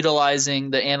of utilizing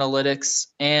the analytics,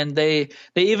 and they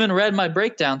even read my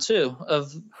breakdown too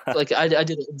of like I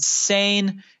did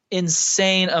an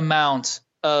insane amount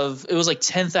of, it was like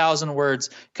 10,000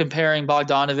 words comparing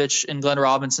Bogdanovich and Glenn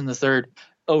Robinson III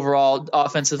overall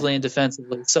offensively and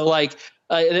defensively. So like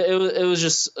it was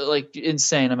just like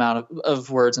insane amount of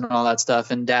words and all that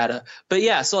stuff and data. But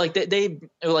yeah, so like they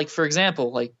like, for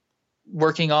example, like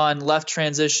working on left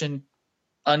transition,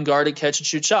 unguarded catch and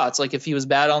shoot shots. Like if he was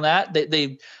bad on that,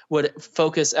 they would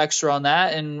focus extra on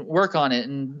that and work on it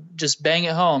and just bang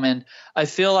it home. And I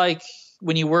feel like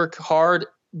when you work hard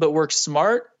but work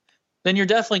smart, then you're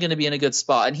definitely going to be in a good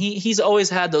spot. And he's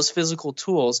always had those physical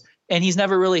tools, and he's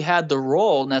never really had the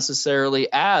role necessarily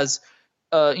as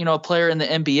a player in the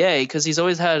NBA, because he's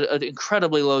always had an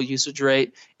incredibly low usage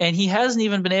rate, and he hasn't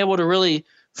even been able to really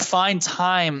find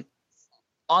time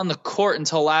on the court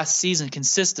until last season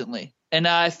consistently. And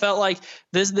I felt like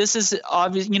this is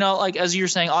obvious, like as you're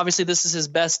saying, obviously this is his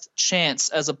best chance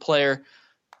as a player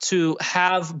to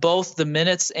have both the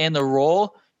minutes and the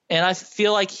role. And I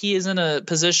feel like he is in a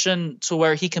position to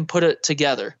where he can put it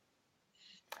together.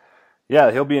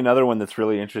 Yeah, he'll be another one that's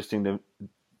really interesting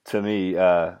to me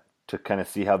to kind of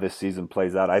see how this season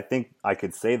plays out. I think I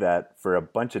could say that for a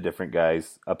bunch of different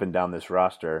guys up and down this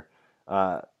roster.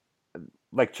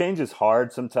 Like, change is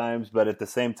hard sometimes, but at the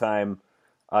same time,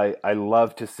 I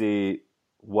love to see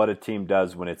what a team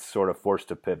does when it's sort of forced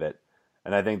to pivot.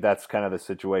 And I think that's kind of the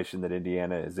situation that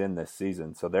Indiana is in this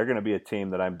season. So they're going to be a team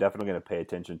that I'm definitely going to pay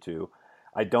attention to.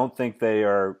 I don't think they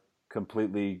are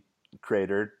completely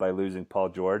cratered by losing Paul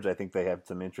George. I think they have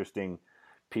some interesting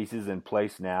pieces in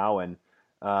place now. And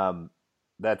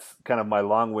that's kind of my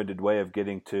long-winded way of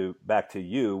getting back to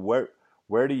you.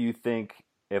 Where do you think,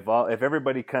 if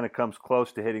everybody kind of comes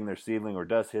close to hitting their ceiling or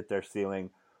does hit their ceiling,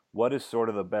 what is sort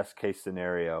of the best case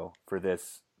scenario for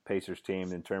this Pacers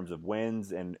team in terms of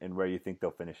wins and where you think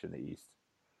they'll finish in the East?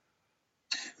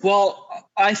 Well,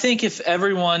 I think if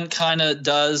everyone kind of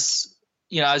does,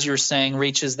 as you were saying,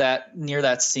 reaches that near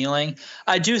that ceiling,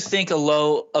 I do think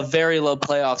a very low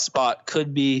playoff spot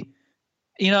could be,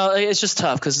 it's just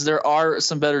tough because there are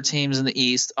some better teams in the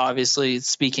East, obviously,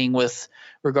 speaking with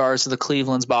regards to the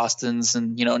Clevelands, Bostons,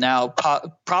 and, now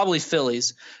probably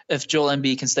Phillies if Joel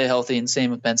Embiid can stay healthy, and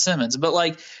same with Ben Simmons. But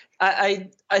like, I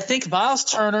think Miles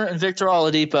Turner and Victor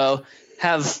Oladipo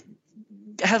have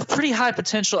pretty high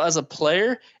potential as a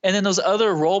player, and then those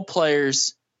other role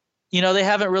players, they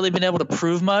haven't really been able to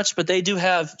prove much, but they do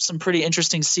have some pretty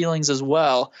interesting ceilings as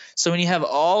well. So when you have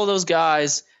all of those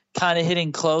guys kind of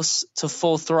hitting close to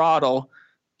full throttle,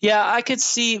 yeah, I could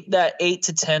see that 8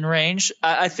 to 10 range.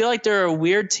 I feel like they're a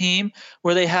weird team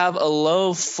where they have a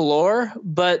low floor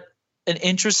but an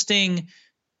interesting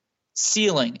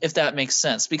ceiling, if that makes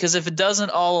sense. Because if it doesn't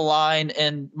all align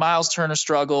and Miles Turner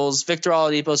struggles, Victor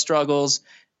Oladipo struggles,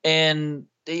 and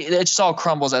it just all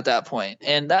crumbles at that point.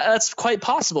 And that's quite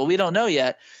possible. We don't know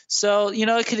yet. So,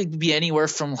 it could be anywhere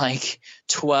from like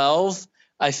 12,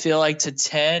 I feel like, to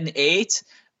 10, 8.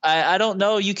 I don't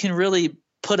know. You can really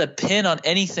put a pin on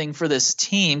anything for this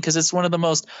team because it's one of the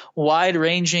most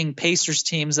wide-ranging Pacers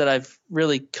teams that I've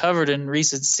really covered in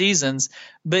recent seasons.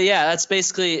 But yeah, that's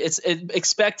basically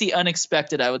expect the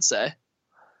unexpected, I would say.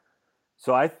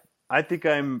 So I think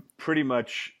I'm pretty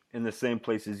much in the same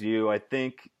place as you. I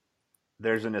think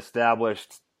there's an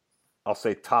established, I'll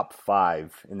say, top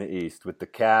 5 in the East with the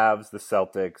Cavs, the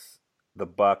Celtics, the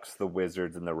Bucks, the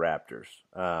Wizards, and the Raptors.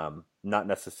 Not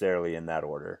necessarily in that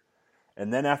order.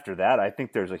 And then after that, I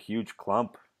think there's a huge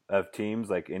clump of teams,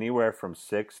 like anywhere from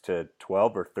 6 to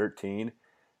 12 or 13.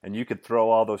 And you could throw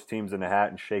all those teams in a hat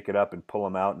and shake it up and pull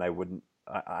them out, and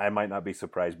I might not be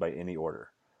surprised by any order.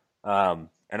 And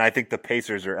I think the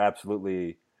Pacers are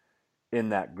absolutely in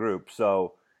that group.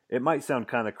 So it might sound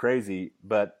kind of crazy,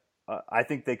 but I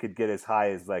think they could get as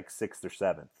high as like 6th or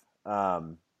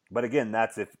 7th. But again,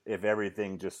 that's if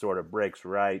everything just sort of breaks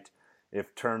right.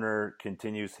 If Turner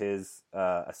continues his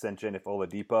ascension, if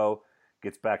Oladipo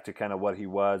gets back to kind of what he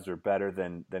was or better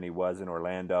than he was in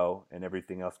Orlando, and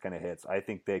everything else kind of hits, I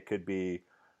think they could be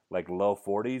like low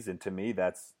 40s. And to me,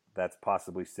 that's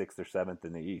possibly 6th or 7th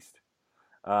in the East.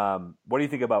 What do you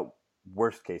think about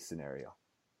worst case scenario?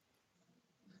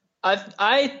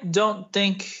 I don't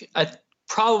think I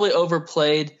probably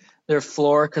overplayed their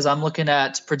floor, because I'm looking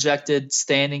at projected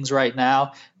standings right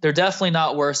now. They're definitely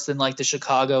not worse than like the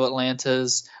Chicago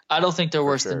Atlantas. I don't think they're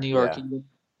worse than New York either,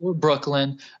 or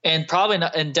Brooklyn, and probably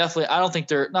not. And definitely, I don't think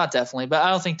they're not definitely, but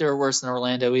I don't think they're worse than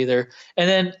Orlando either. And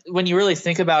then when you really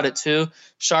think about it too,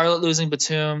 Charlotte losing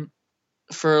Batum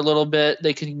for a little bit,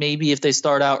 they could maybe, if they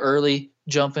start out early,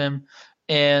 jump him.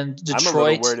 And Detroit, I'm a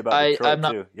little worried about Detroit I'm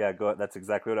not, too. Yeah, go ahead. That's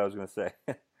exactly what I was going to say.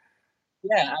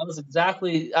 Yeah,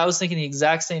 I was thinking the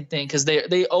exact same thing, because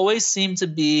they always seem to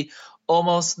be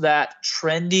almost that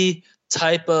trendy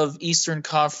type of Eastern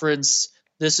Conference.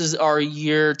 This is our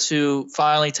year to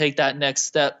finally take that next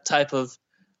step type of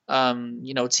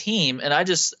team. And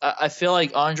I feel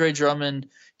like Andre Drummond,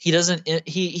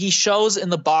 he shows in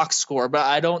the box score, but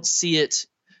I don't see it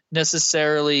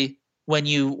necessarily when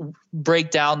you break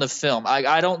down the film.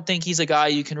 I don't think he's a guy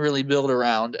you can really build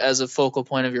around as a focal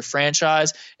point of your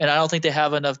franchise, and I don't think they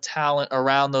have enough talent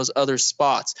around those other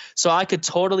spots. So I could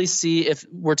totally see, if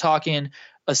we're talking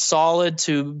a solid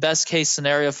to best case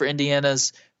scenario for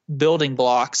Indiana's building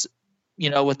blocks,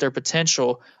 with their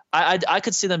potential, I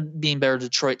could see them being better than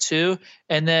Detroit too.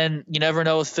 And then you never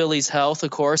know with Philly's health. Of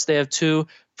course, they have two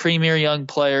premier young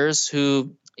players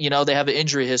who, they have an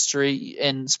injury history,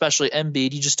 and especially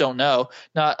Embiid, you just don't know.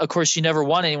 Now, of course, you never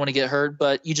want anyone to get hurt,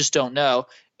 but you just don't know.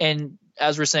 And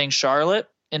as we're saying, Charlotte,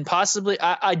 and possibly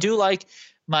I do like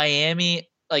Miami.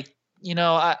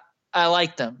 I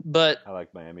like them, but I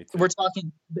like Miami too. We're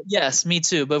talking, yes, me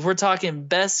too. But if we're talking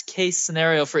best case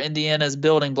scenario for Indiana's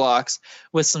building blocks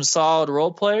with some solid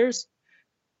role players,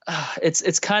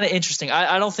 it's kind of interesting.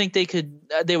 I don't think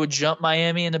they would jump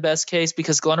Miami in the best case,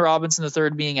 because Glenn Robinson III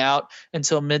being out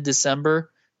until mid-December,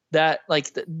 that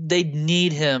they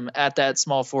need him at that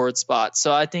small forward spot.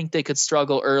 So I think they could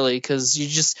struggle early, because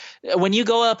when you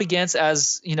go up against,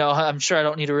 as I'm sure I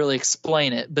don't need to really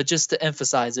explain it, but just to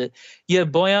emphasize it, you have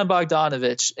Bojan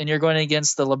Bogdanovic, and you're going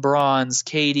against the LeBrons,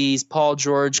 KDs, Paul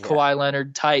George, Kawhi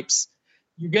Leonard types.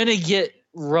 You're going to get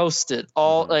roasted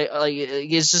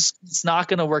it's not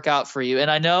going to work out for you.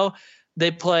 And I know they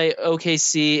play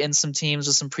OKC and some teams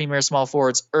with some premier small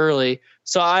forwards early,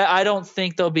 so I don't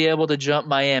think they'll be able to jump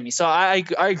Miami. So I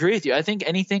agree with you. I think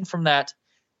anything from that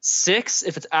 6,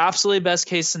 if it's absolutely best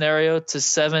case scenario, to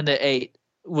 7 to 8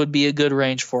 would be a good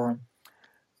range for them.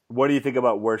 What do you think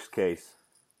about worst case?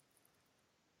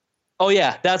 Oh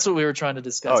yeah, that's what we were trying to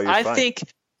discuss. I think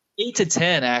 8 to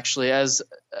 10 actually. I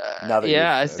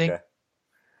think.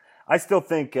 I still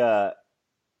think, and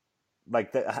I'm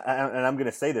going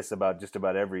to say this about just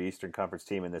about every Eastern Conference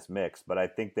team in this mix, but I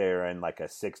think they're in like a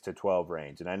 6 to 12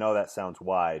 range. And I know that sounds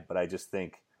wide, but I just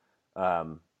think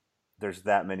there's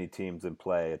that many teams in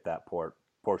play at that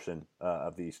portion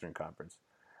of the Eastern Conference.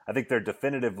 I think they're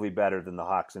definitively better than the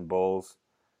Hawks and Bulls,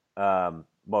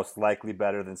 most likely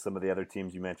better than some of the other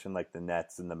teams you mentioned, like the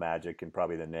Nets and the Magic and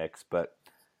probably the Knicks, but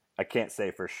I can't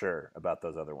say for sure about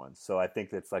those other ones. So I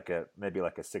think it's maybe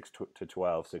like a 6 to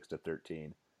 12, 6 to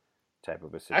 13 type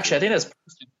of a situation. Actually, I think that's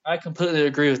perfect. I completely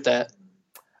agree with that.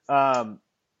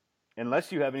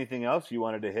 Unless you have anything else you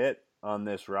wanted to hit on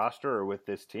this roster or with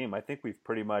this team, I think we've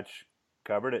pretty much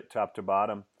covered it top to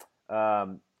bottom.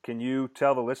 Can you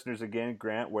tell the listeners again,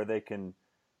 Grant, where they can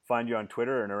find you on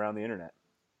Twitter and around the internet?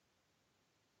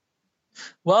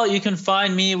 Well, you can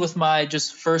find me with my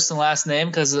just first and last name,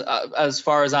 because as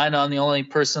far as I know, I'm the only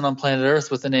person on planet Earth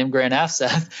with the name Grant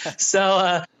Afseth.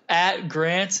 So at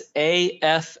Grant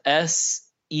AFSETH,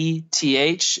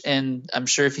 and I'm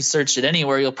sure if you search it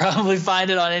anywhere, you'll probably find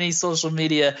it on any social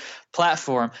media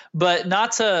platform. But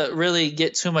not to really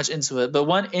get too much into it, but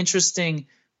one interesting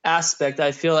aspect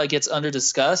I feel like gets under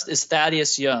discussed is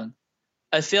Thaddeus Young.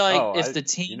 I feel like the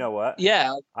team, you know what?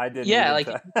 Yeah, I didn't. Yeah,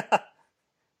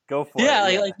 Go for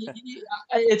it.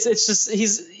 It's just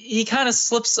he kind of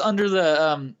slips under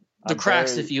the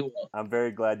cracks, if you will. I'm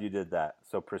very glad you did that.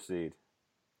 So proceed.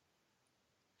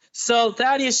 So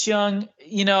Thaddeus Young,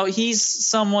 he's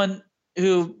someone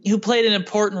who played an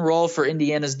important role for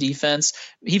Indiana's defense.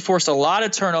 He forced a lot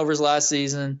of turnovers last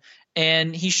season,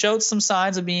 and he showed some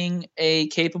signs of being a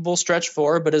capable stretch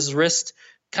forward, but his wrist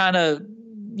kind of,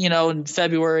 in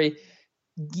February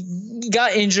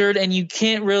got injured, and you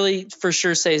can't really for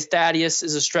sure say Thaddeus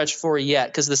is a stretch four yet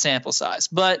because of the sample size.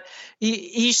 But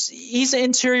he's an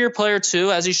interior player too,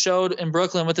 as he showed in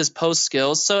Brooklyn with his post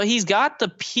skills. So he's got the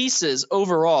pieces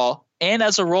overall, and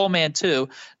as a roll man too,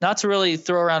 not to really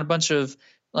throw around a bunch of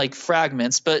like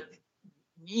fragments, but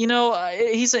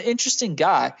he's an interesting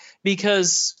guy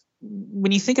because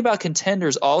when you think about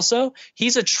contenders also,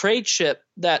 he's a trade chip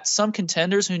that some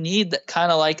contenders who need that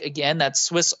kind of like, again, that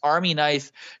Swiss Army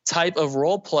knife type of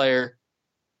role player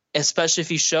especially if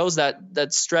he shows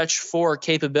that stretch 4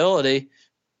 capability.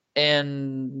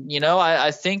 And,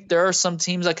 I think there are some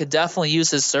teams that could definitely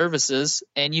use his services,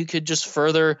 and you could just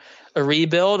further a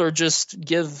rebuild or just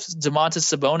give Domantas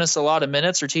Sabonis a lot of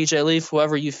minutes, or TJ Leaf,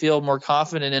 whoever you feel more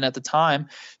confident in at the time.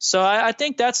 So I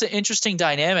think that's an interesting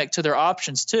dynamic to their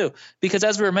options too, because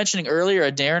as we were mentioning earlier,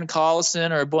 a Darren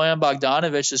Collison or a Bojan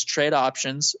Bogdanovic as trade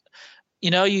options,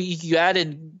 you add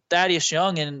in Thaddeus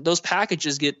Young and those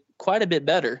packages get quite a bit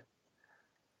better.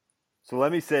 So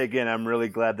let me say again, I'm really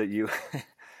glad that you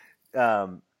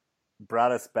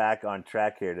brought us back on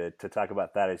track here to talk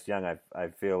about Thaddeus Young. I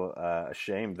feel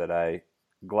ashamed that I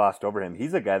glossed over him.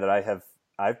 He's a guy that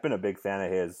I've been a big fan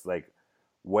of his, like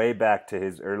way back to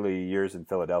his early years in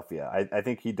Philadelphia. I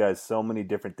think he does so many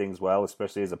different things well,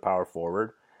 especially as a power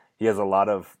forward. He has a lot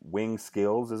of wing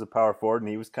skills as a power forward, and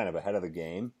he was kind of ahead of the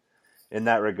game in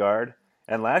that regard.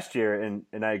 And last year, and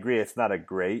I agree, it's not a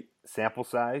great sample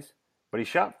size, but he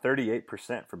shot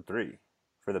 38% from 3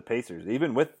 for the Pacers,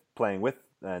 even with playing with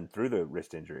and through the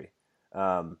wrist injury.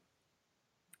 Now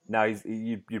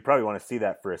you probably want to see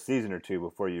that for a season or two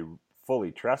before you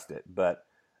fully trust it. But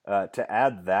to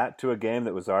add that to a game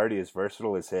that was already as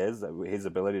versatile as his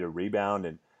ability to rebound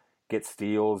and get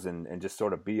steals and just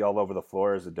sort of be all over the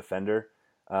floor as a defender.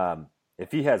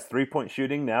 If he has 3-point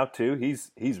shooting now too,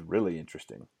 he's really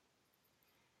interesting.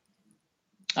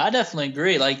 I definitely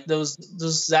agree. Like those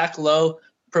Zach Lowe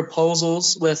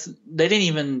proposals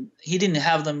he didn't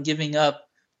have them giving up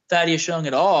Thaddeus Young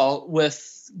at all,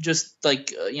 with just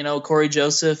like, Corey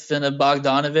Joseph and a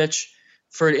Bogdanovic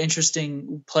for an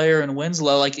interesting player in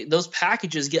Winslow. Like those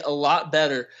packages get a lot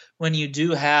better when you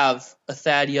do have a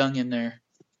Thad Young in there.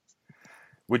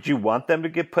 Would you want them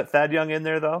to put Thad Young in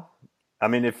there though? I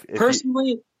mean, if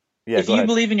personally, if you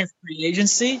believe in your free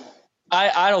agency,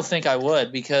 I don't think I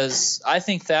would, because I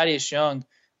think Thaddeus Young,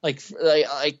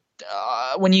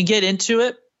 when you get into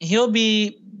it,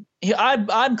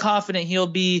 I'm confident he'll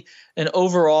be an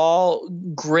overall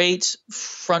great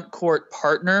front court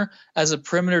partner as a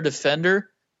perimeter defender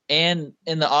and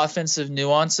in the offensive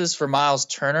nuances for Miles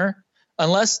Turner,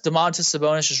 unless Domantas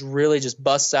Sabonis just really just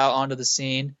busts out onto the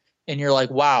scene and you're like,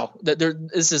 wow,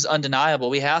 this is undeniable.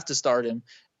 We have to start him.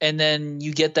 And then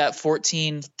you get that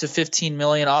 14 to 15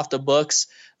 million off the books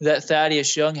that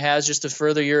Thaddeus Young has, just to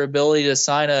further your ability to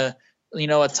sign a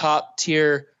top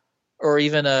tier or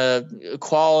even a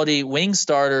quality wing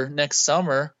starter next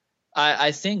summer.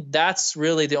 I think that's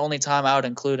really the only time I would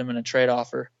include him in a trade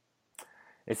offer.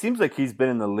 It seems like he's been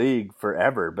in the league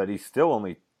forever, but he's still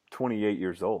only 28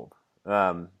 years old,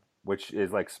 which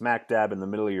is like smack dab in the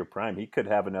middle of your prime. He could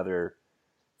have another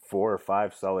 4 or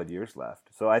 5 solid years left.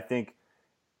 So I think,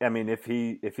 if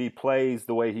he plays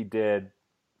the way he did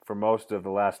for most of the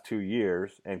last 2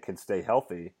 years and can stay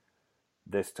healthy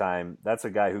this time, that's a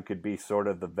guy who could be sort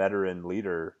of the veteran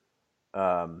leader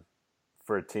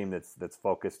for a team that's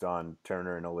focused on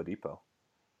Turner and Oladipo.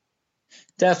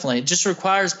 Definitely. It just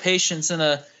requires patience and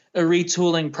a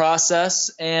retooling process.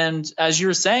 And as you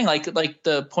were saying, like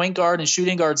the point guard and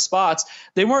shooting guard spots,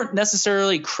 they weren't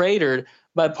necessarily cratered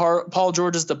by Paul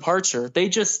George's departure. They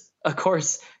just, of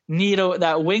course, need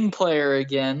that wing player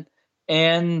again,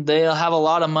 and they'll have a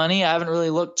lot of money. I haven't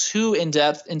really looked too in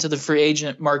depth into the free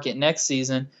agent market next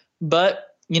season, but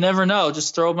you never know.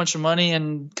 Just throw a bunch of money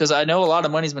in, because I know a lot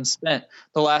of money's been spent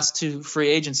the last 2 free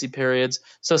agency periods.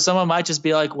 So someone might just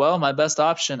be like, well, my best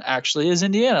option actually is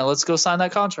Indiana. Let's go sign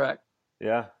that contract.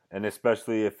 Yeah, and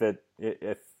especially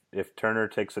if Turner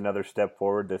takes another step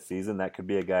forward this season, that could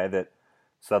be a guy that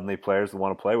suddenly players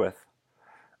want to play with.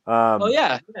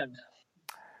 Yeah.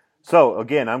 So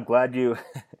again, I'm glad you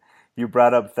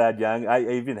brought up Thad Young.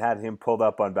 I even had him pulled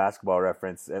up on Basketball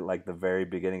Reference at like the very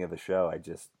beginning of the show. I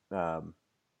just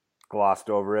glossed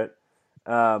over it.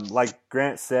 Like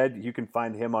Grant said, you can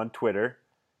find him on Twitter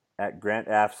at Grant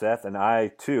Afseth, and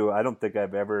I don't think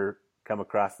I've ever come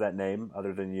across that name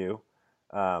other than you.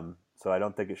 So I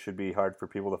don't think it should be hard for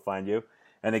people to find you.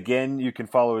 And again, you can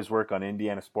follow his work on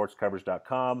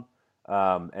IndianaSportsCovers.com.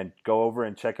 And go over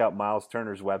and check out Miles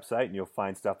Turner's website, and you'll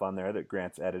find stuff on there that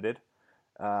Grant's edited.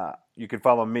 You can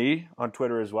follow me on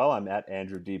Twitter as well. I'm at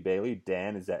Andrew D. Bailey.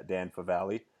 Dan is at Dan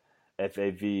Favale,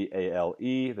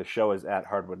 Favale. The show is at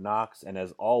Hardwood Knocks. And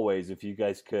as always, if you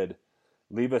guys could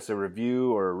leave us a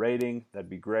review or a rating, that'd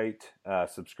be great.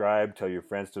 Subscribe. Tell your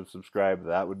friends to subscribe.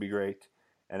 That would be great.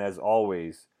 And as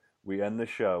always, we end the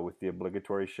show with the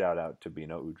obligatory shout-out to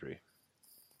Bino Udrih.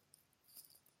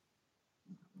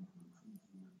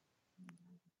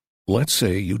 Let's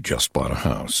say you just bought a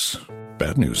house.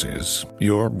 Bad news is,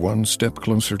 you're one step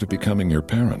closer to becoming your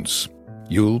parents.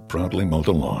 You'll proudly mow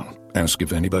the lawn. Ask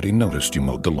if anybody noticed you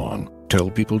mowed the lawn. tell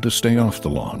people to stay off the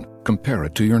lawn, compare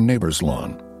it to your neighbor's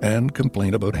lawn, and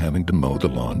complain about having to mow the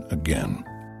lawn again.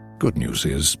 Good news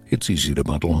is, it's easy to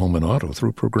bundle home and auto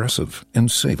through Progressive and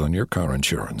save on your car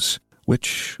insurance,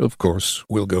 which, of course,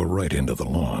 will go right into the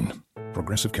lawn.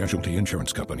 Progressive Casualty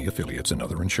Insurance Company, affiliates, and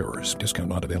other insurers. Discount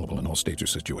not available in all states or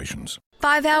situations.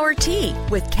 5-Hour Tea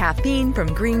with caffeine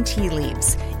from green tea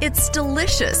leaves. It's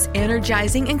delicious,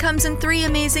 energizing, and comes in 3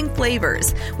 amazing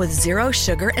flavors with 0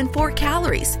 sugar and 4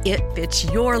 calories. It fits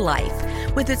your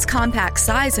life. With its compact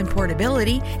size and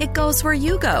portability, it goes where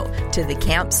you go, to the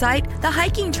campsite, the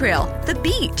hiking trail, the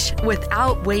beach,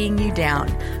 without weighing you down.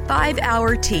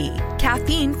 5-Hour Tea,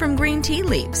 caffeine from green tea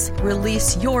leaves.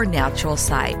 Release your natural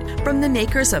side. From the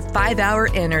makers of 5-Hour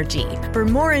Energy. For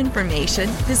more information,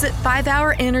 visit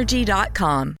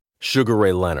 5hourenergy.com. Sugar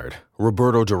Ray Leonard,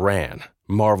 Roberto Duran,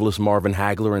 Marvelous Marvin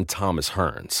Hagler, and Thomas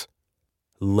Hearns.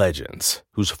 Legends,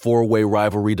 whose 4-way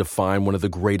rivalry defined one of the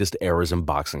greatest eras in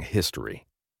boxing history.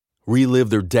 Relive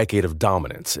their decade of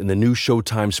dominance in the new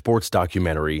Showtime sports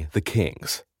documentary, The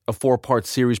Kings, a 4-part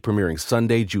series premiering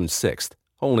Sunday, June 6th,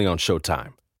 only on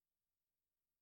Showtime.